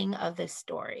setting of this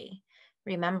story.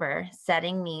 Remember,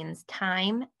 setting means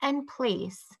time and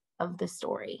place of the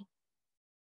story.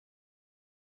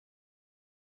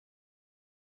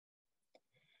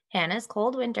 Hanna's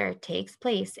Cold Winter takes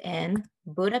place in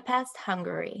Budapest,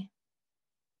 Hungary.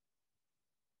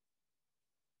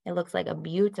 It looks like a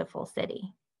beautiful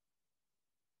city.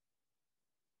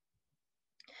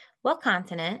 What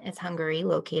continent is Hungary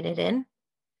located in?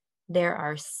 There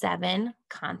are 7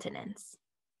 continents.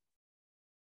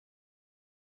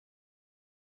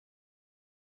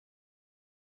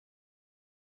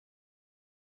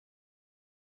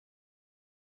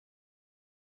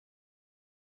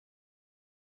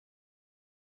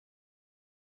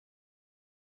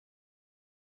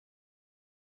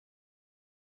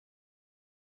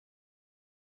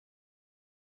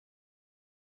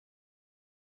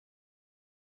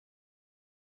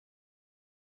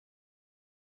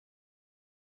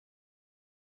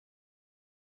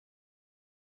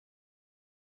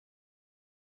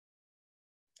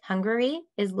 Hungary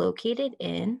is located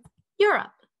in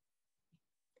Europe.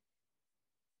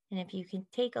 And if you can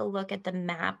take a look at the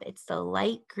map, it's the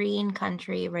light green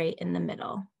country right in the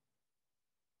middle.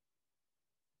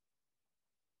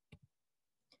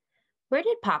 Where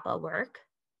did Papa work?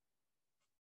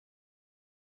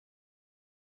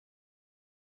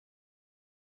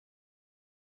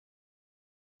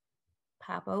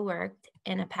 Papa worked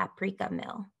in a paprika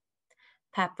mill.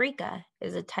 Paprika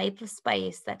is a type of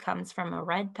spice that comes from a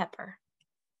red pepper.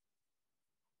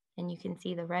 And you can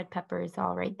see the red pepper is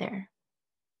all right there.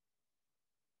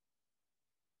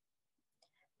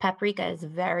 Paprika is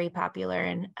very popular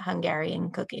in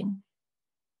Hungarian cooking.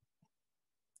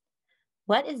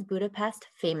 What is Budapest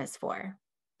famous for?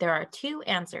 There are two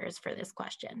answers for this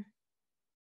question.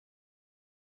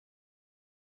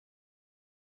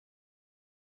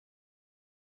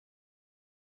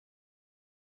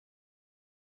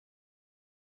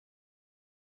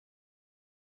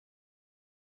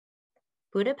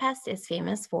 Budapest is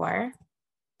famous for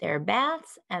their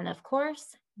baths and, of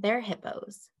course, their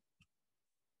hippos.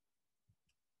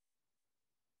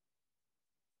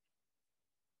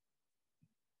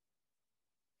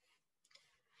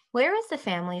 Where is the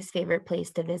family's favorite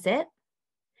place to visit?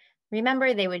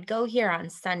 Remember, they would go here on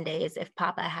Sundays if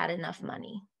Papa had enough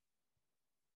money.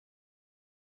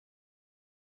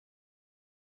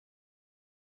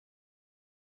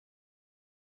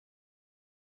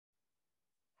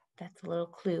 That's a little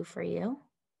clue for you.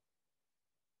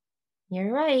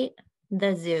 You're right,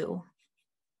 the zoo.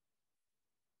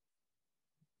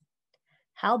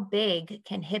 How big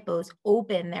can hippos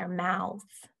open their mouths?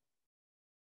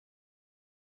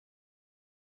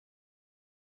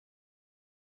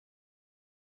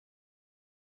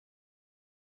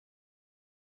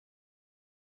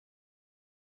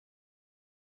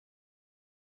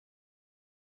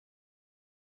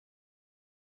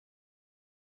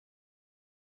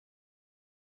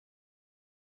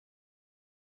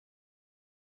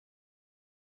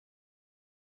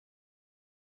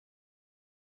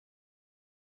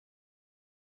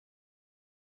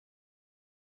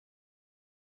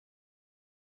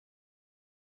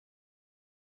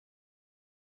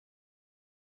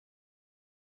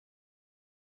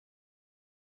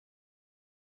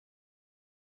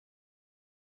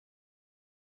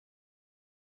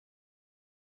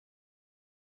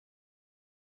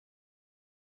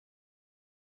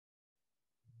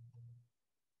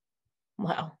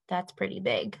 Well, that's pretty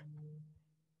big.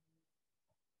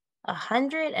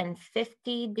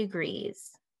 150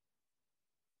 degrees.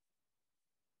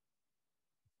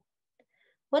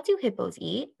 What do hippos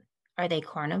eat? Are they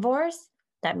carnivores?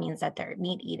 That means that they're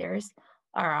meat eaters.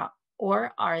 Or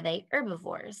are they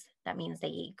herbivores? That means they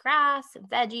eat grass,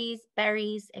 veggies,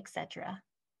 berries, etc.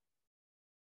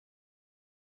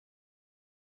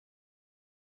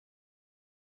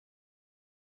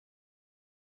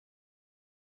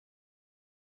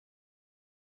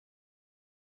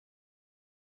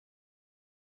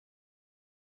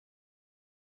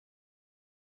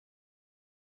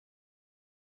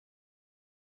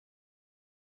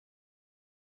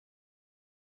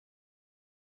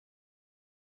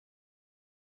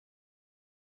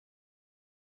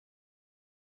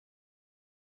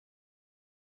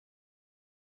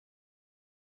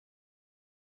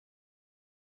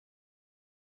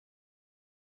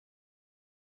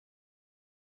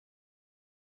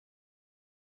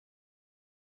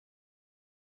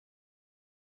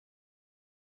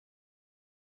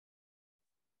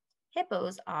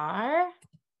 Hippos are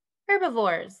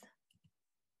herbivores.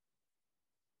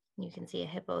 You can see a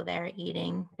hippo there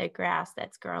eating the grass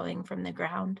that's growing from the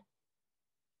ground.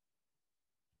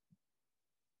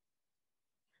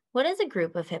 What is a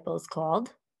group of hippos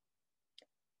called?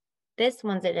 This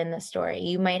one's it in the story.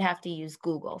 You might have to use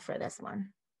Google for this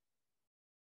one.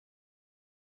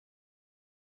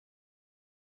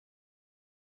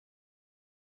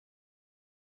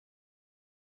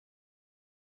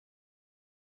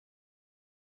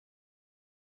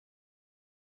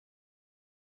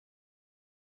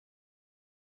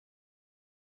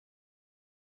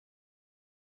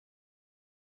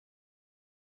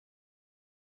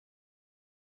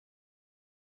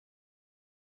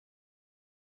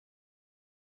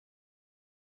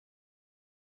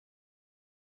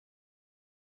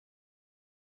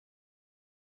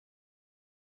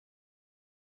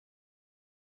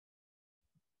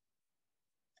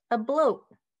 A bloat.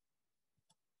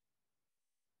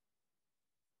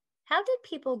 How did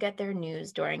people get their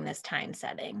news during this time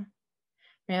setting?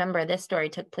 Remember, this story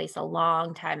took place a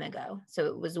long time ago, so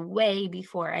it was way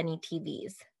before any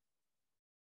TVs.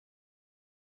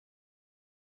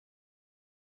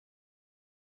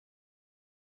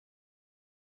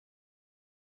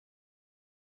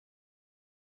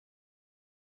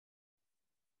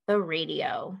 the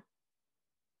radio.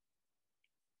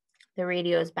 The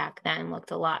radios back then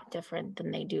looked a lot different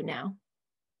than they do now.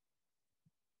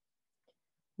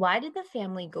 Why did the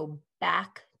family go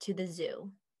back to the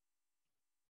zoo?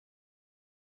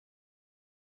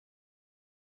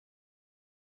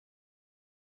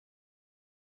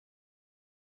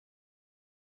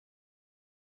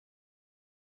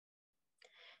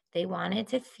 They wanted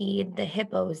to feed the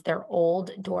hippos their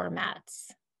old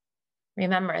doormats.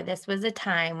 Remember, this was a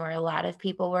time where a lot of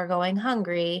people were going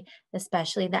hungry,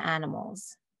 especially the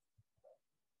animals.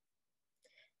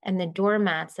 And the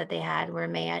doormats that they had were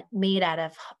made out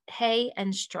of hay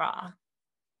and straw.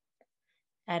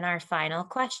 And our final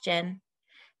question,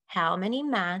 how many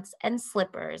mats and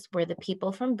slippers were the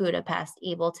people from Budapest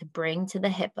able to bring to the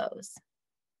hippos?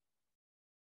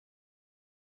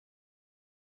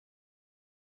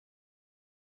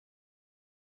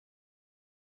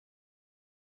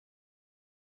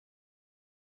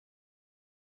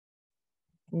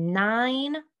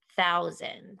 $9,000.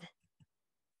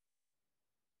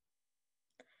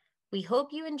 We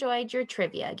hope you enjoyed your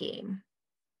trivia game.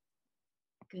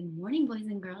 Good morning, boys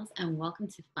and girls, and welcome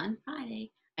to Fun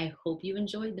Friday. I hope you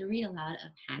enjoyed the read aloud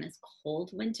of Hannah's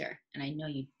Cold Winter, and I know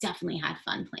you definitely had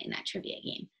fun playing that trivia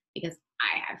game because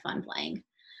I had fun playing.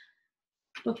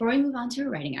 Before we move on to a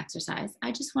writing exercise,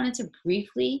 I just wanted to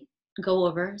briefly go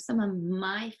over some of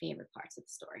my favorite parts of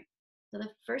the story. So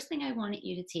the first thing I wanted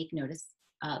you to take notice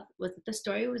of was that the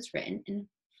story was written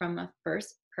from a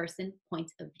first-person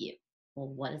point of view. Well,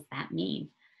 what does that mean?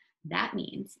 That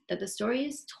means that the story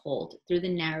is told through the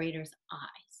narrator's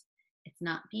eyes. It's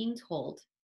not being told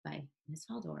by Miss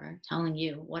Valdora telling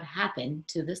you what happened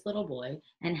to this little boy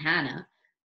and Hanna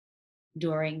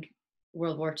during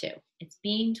World War II. It's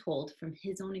being told from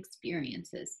his own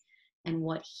experiences and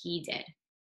what he did.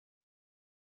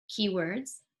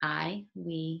 Keywords, I,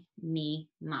 we, me,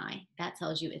 my. That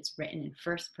tells you it's written in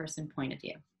first-person point of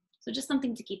view. So just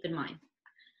something to keep in mind.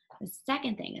 The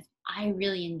second thing is I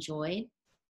really enjoyed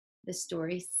the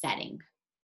story setting.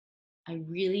 I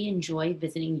really enjoy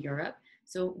visiting Europe.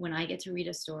 So when I get to read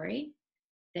a story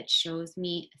that shows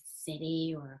me a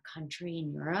city or a country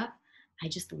in Europe, I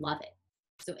just love it.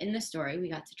 So in the story,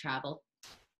 we got to travel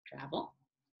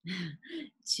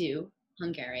to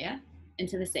Hungary,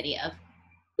 into the city of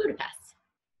Budapest.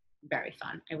 Very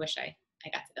fun. I wish I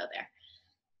got to go there.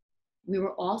 We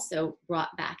were also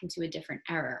brought back into a different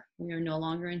era. We are no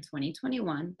longer in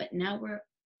 2021, but now we're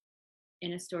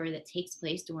in a story that takes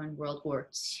place during World War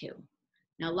II.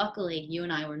 Now, luckily, you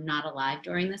and I were not alive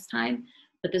during this time,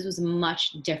 but this was a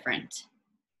much different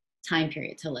time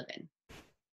period to live in.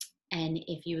 And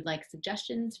if you would like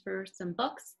suggestions for some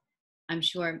books, I'm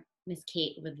sure Miss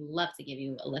Kate would love to give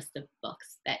you a list of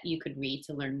books that you could read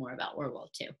to learn more about World War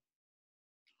II.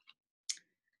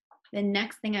 The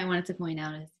next thing I wanted to point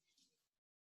out is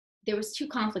there was two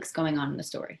conflicts going on in the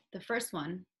story. The first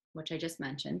one, which I just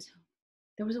mentioned,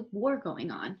 there was a war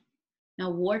going on. Now,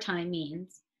 wartime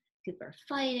means people are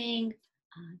fighting.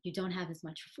 You don't have as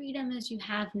much freedom as you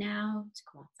have now to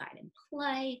go outside and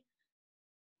play.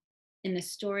 In the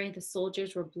story, the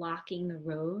soldiers were blocking the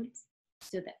roads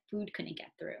so that food couldn't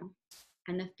get through.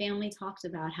 And the family talked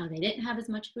about how they didn't have as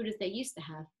much food as they used to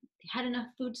have. They had enough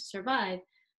food to survive,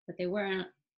 but they weren't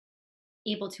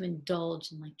able to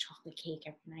indulge in like chocolate cake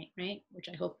every night, right? Which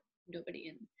I hope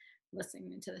nobody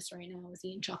listening to this right now is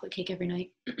eating chocolate cake every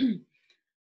night.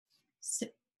 So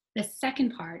the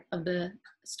second part of the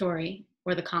story,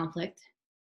 or the conflict,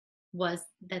 was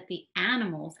that the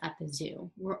animals at the zoo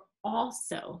were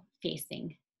also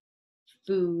facing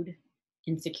food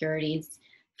insecurities.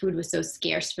 Food was so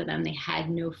scarce for them, they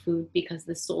had no food because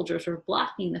the soldiers were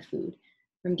blocking the food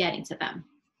from getting to them.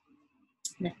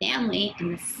 The family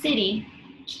and the city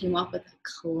came up with a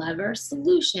clever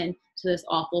solution to this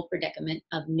awful predicament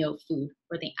of no food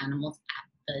for the animals at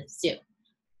the zoo.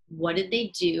 What did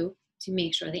they do to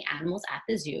make sure the animals at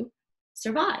the zoo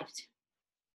survived?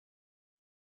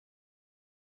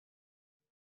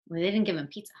 Well, they didn't give them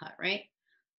Pizza Hut, right?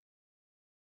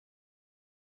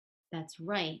 That's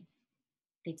right.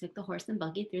 They took the horse and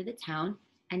buggy through the town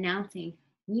announcing,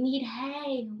 we need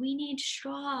hay, we need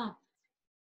straw.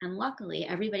 And luckily,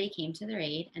 everybody came to their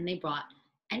aid and they brought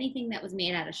anything that was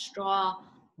made out of straw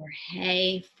or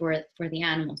hay for the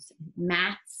animals,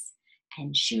 mats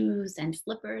and shoes and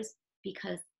slippers,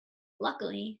 because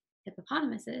luckily,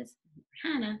 hippopotamuses,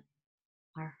 Hanna,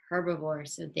 are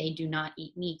herbivores, so they do not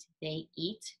eat meat. They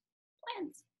eat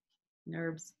plants,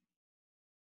 herbs.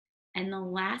 And the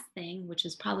last thing, which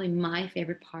is probably my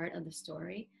favorite part of the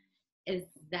story, is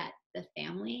that the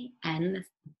family and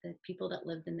the people that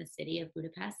lived in the city of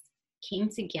Budapest came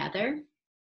together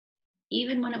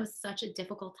even when it was such a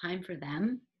difficult time for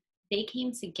them, they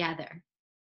came together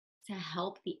to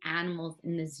help the animals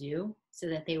in the zoo so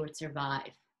that they would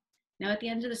survive. Now, at the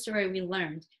end of the story, we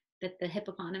learned that the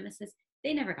hippopotamuses,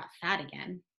 they never got fat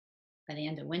again by the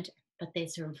end of winter, but they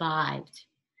survived.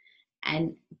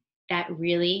 And that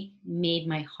really made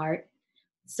my heart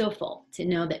so full to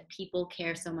know that people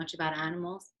care so much about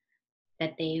animals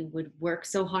that they would work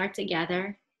so hard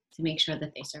together to make sure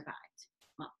that they survived.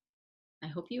 Well, I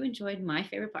hope you enjoyed my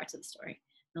favorite parts of the story.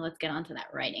 Now let's get on to that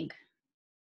writing.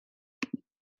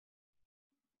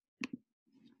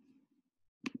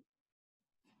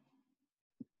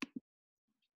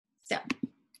 So,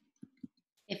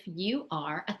 if you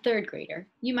are a third grader,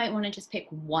 you might want to just pick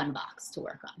one box to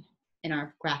work on in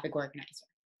our graphic organizer.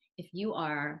 If you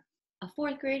are a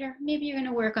fourth grader, maybe you're going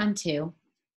to work on two.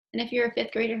 And if you're a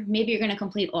fifth grader, maybe you're going to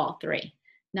complete all three.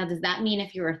 Now, does that mean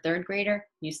if you're a third grader,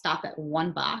 you stop at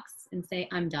one box and say,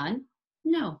 I'm done?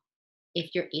 No.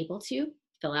 If you're able to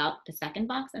fill out the second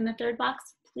box and the third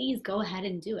box, please go ahead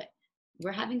and do it.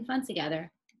 We're having fun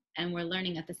together and we're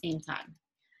learning at the same time.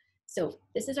 So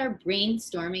this is our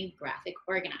brainstorming graphic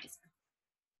organizer.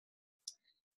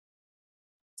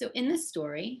 So in this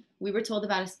story, we were told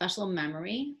about a special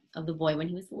memory of the boy when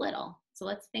he was little. So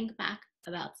let's think back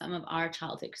about some of our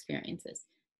childhood experiences.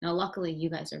 Now, luckily, you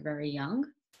guys are very young,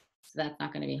 so that's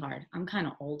not going to be hard. I'm kind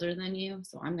of older than you,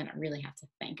 so I'm going to really have to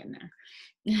think in there.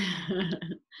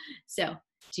 So,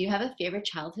 do you have a favorite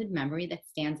childhood memory that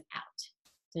stands out?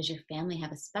 Does your family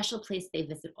have a special place they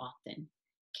visit often?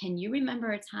 Can you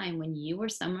remember a time when you or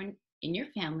someone in your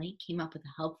family came up with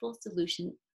a helpful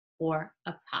solution or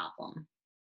a problem?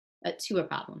 To a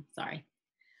problem, sorry.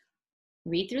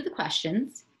 Read through the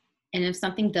questions, and if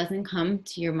something doesn't come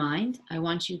to your mind, I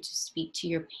want you to speak to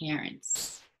your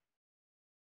parents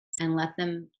and let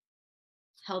them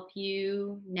help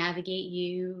you, navigate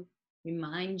you,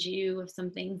 remind you of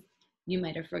some things you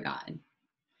might have forgotten.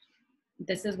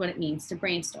 This is what it means to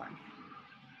brainstorm.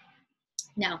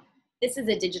 Now, this is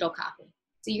a digital copy.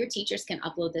 So your teachers can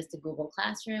upload this to Google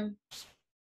Classroom,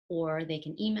 or they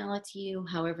can email it to you,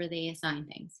 however they assign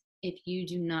things. If you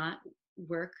do not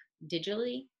work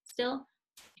digitally still,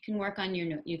 you can work on your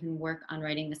note. You can work on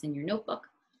writing this in your notebook.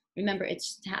 Remember,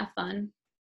 it's to have fun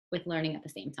with learning at the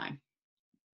same time.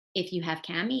 If you have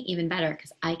Cami, even better,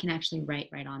 because I can actually write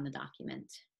right on the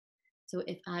document. So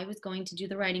if I was going to do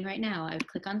the writing right now, I would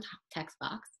click on text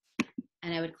box,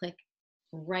 and I would click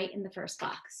right in the first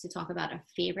box to talk about a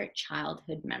favorite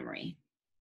childhood memory.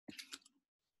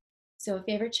 So a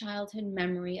favorite childhood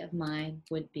memory of mine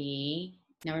would be,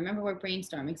 now remember we're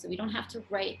brainstorming, so we don't have to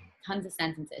write tons of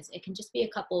sentences. It can just be a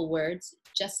couple of words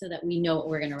just so that we know what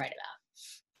we're going to write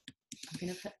about. I'm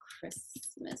going to put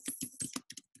Christmas.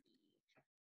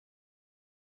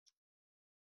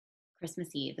 Christmas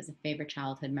Eve is a favorite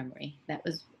childhood memory. That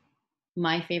was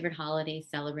my favorite holiday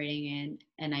celebrating in,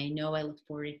 and I know I look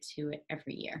forward to it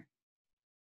every year.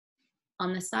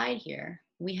 On the side here,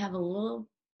 we have a little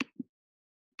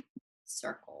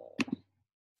circle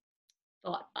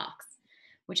thought box,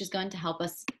 which is going to help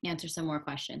us answer some more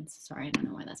questions. Sorry, I don't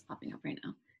know why that's popping up right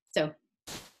now. So,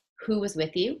 who was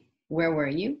with you? Where were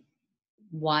you?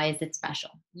 Why is it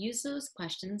special? Use those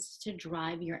questions to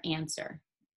drive your answer,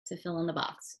 to fill in the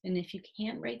box. And if you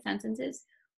can't write sentences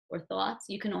or thoughts,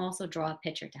 you can also draw a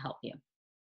picture to help you.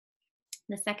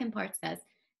 The second part says,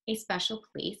 a special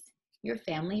place your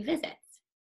family visits.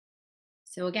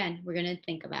 So again, we're going to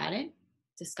think about it,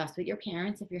 discuss with your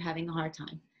parents if you're having a hard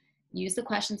time. Use the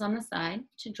questions on the side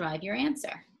to drive your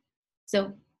answer.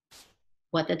 So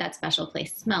what did that special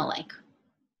place smell like?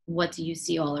 What do you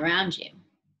see all around you?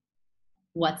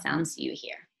 What sounds do you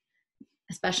hear?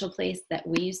 A special place that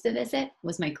we used to visit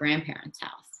was my grandparents'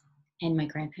 house. And my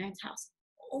grandparents' house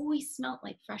always smelled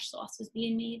like fresh sauce was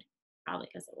being made, probably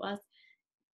because it was.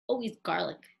 Always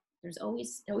garlic. It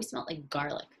always smelled like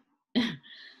garlic.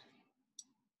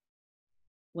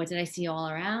 What did I see all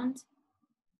around?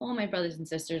 All my brothers and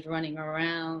sisters running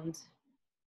around.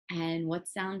 And what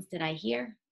sounds did I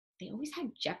hear? They always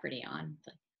had Jeopardy on.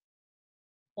 But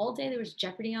all day there was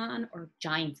Jeopardy on or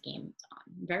Giants games on.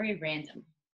 Very random.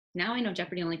 Now I know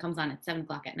Jeopardy only comes on at 7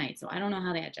 o'clock at night, so I don't know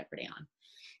how they had Jeopardy on.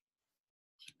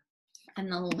 And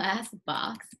the last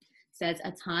box says,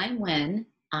 a time when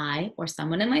I or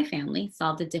someone in my family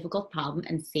solved a difficult problem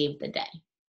and saved the day.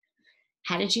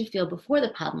 How did you feel before the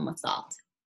problem was solved?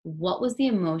 What was the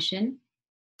emotion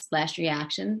 /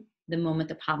 reaction the moment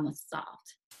the problem was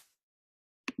solved?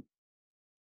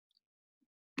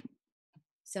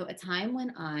 So a time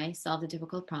when I solved a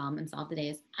difficult problem and solved the day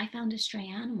is I found a stray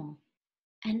animal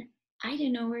and I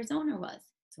didn't know where his owner was.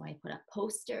 So I put up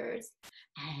posters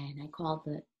and I called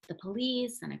the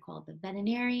police and I called the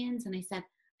veterinarians and I said,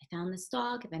 I found this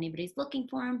dog. If anybody's looking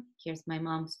for him, here's my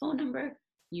mom's phone number.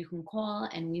 You can call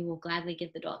and we will gladly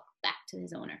give the dog back to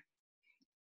his owner.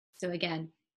 So again,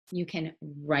 you can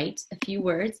write a few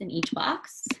words in each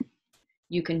box.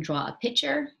 You can draw a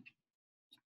picture,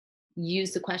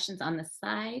 use the questions on the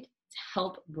side to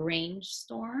help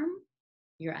brainstorm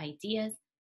your ideas,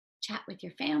 chat with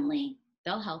your family,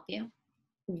 they'll help you.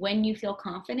 When you feel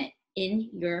confident in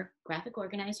your graphic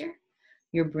organizer,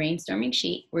 your brainstorming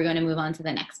sheet, we're going to move on to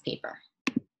the next paper.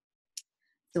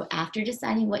 So after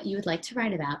deciding what you would like to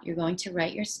write about, you're going to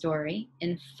write your story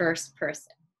in first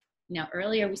person. Now,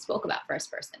 earlier we spoke about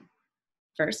first person.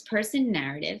 First person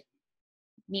narrative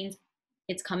means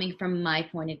it's coming from my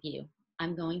point of view.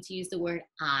 I'm going to use the word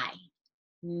I,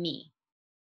 me,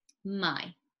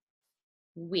 my,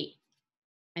 we.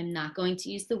 I'm not going to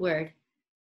use the word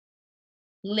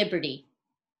Liberty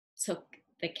took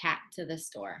the cat to the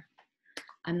store.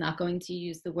 I'm not going to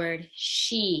use the word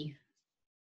she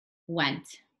went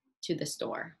to the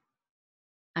store.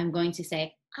 I'm going to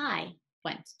say I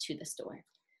went to the store.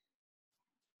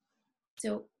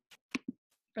 So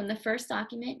from the first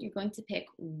document, you're going to pick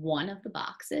one of the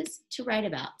boxes to write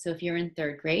about. So if you're in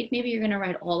 3rd grade, maybe you're going to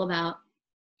write all about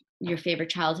your favorite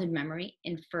childhood memory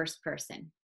in first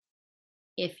person.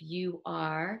 If you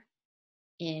are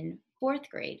in 4th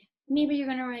grade, maybe you're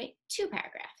going to write 2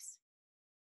 paragraphs.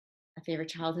 A favorite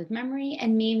childhood memory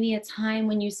and maybe a time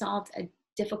when you solved a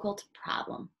difficult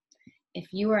problem.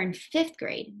 If you are in 5th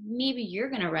grade, maybe you're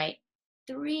going to write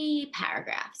 3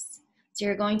 paragraphs. So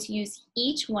you're going to use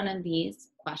each one of these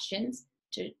questions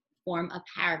to form a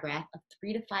paragraph of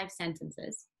 3 to 5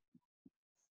 sentences.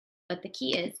 But the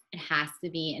key is it has to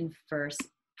be in first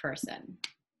person.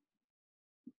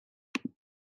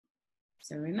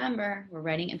 So remember, we're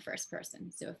writing in first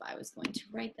person. So if I was going to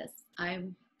write this,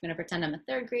 I'm going to pretend I'm a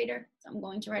 3rd grader. So I'm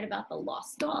going to write about the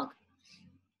lost dog.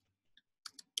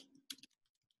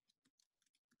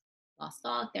 Lost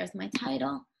dog, there's my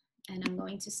title. And I'm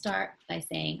going to start by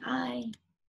saying I,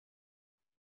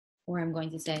 or I'm going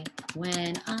to say,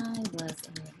 when I was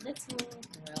a little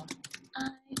girl, I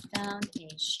found a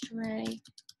stray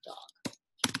dog.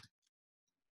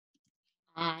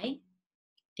 I,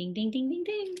 ding, ding, ding, ding,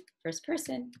 ding, first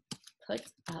person, put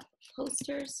up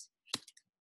posters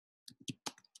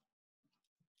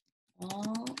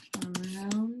all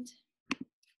around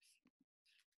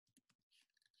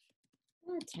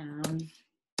the town.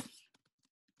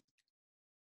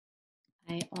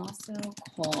 I also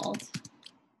called the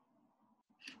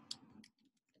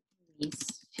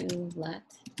police to let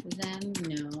them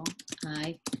know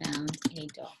I found a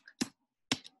dog.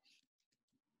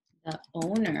 The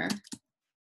owner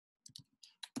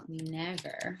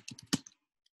never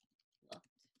looked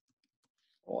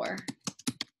for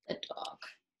the dog.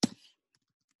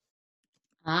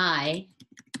 I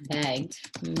begged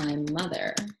my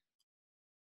mother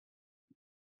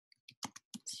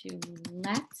to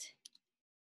let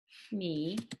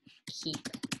me keep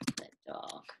the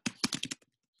dog.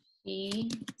 She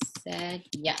said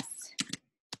yes.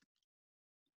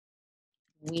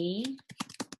 We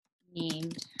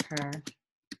named her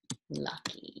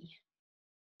Lucky.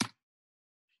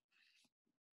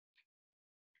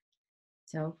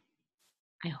 So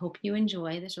I hope you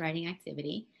enjoy this writing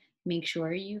activity. Make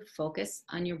sure you focus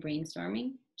on your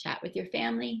brainstorming, chat with your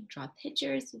family, draw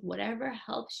pictures, whatever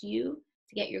helps you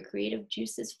to get your creative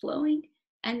juices flowing,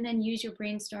 and then use your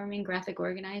brainstorming graphic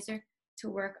organizer to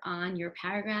work on your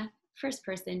paragraph, first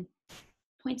person,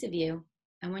 points of view.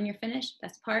 And when you're finished,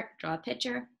 best part, draw a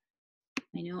picture.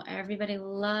 I know everybody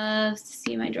loves to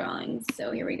see my drawings.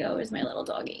 So here we go, here's my little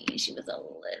doggie. She was a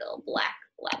little black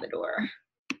Labrador.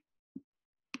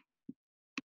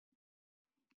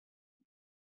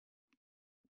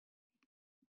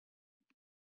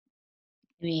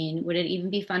 I mean, would it even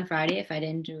be Fun Friday if I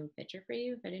didn't do a picture for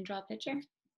you, if I didn't draw a picture?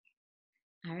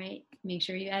 All right, make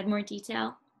sure you add more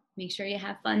detail. Make sure you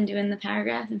have fun doing the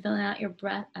paragraph and filling out your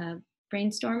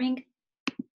brainstorming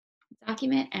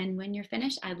document. And when you're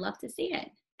finished, I'd love to see it.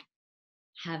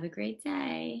 Have a great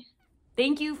day.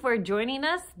 Thank you for joining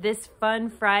us this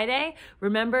Fun Friday.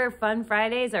 Remember, Fun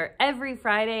Fridays are every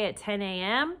Friday at 10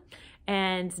 a.m.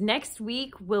 And next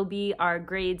week will be our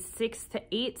grades 6 to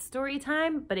 8 story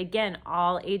time. But again,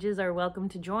 all ages are welcome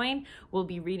to join. We'll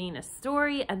be reading a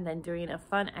story and then doing a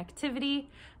fun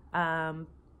activity.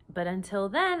 But until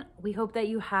then, we hope that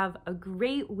you have a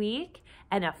great week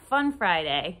and a fun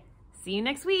Friday. See you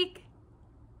next week.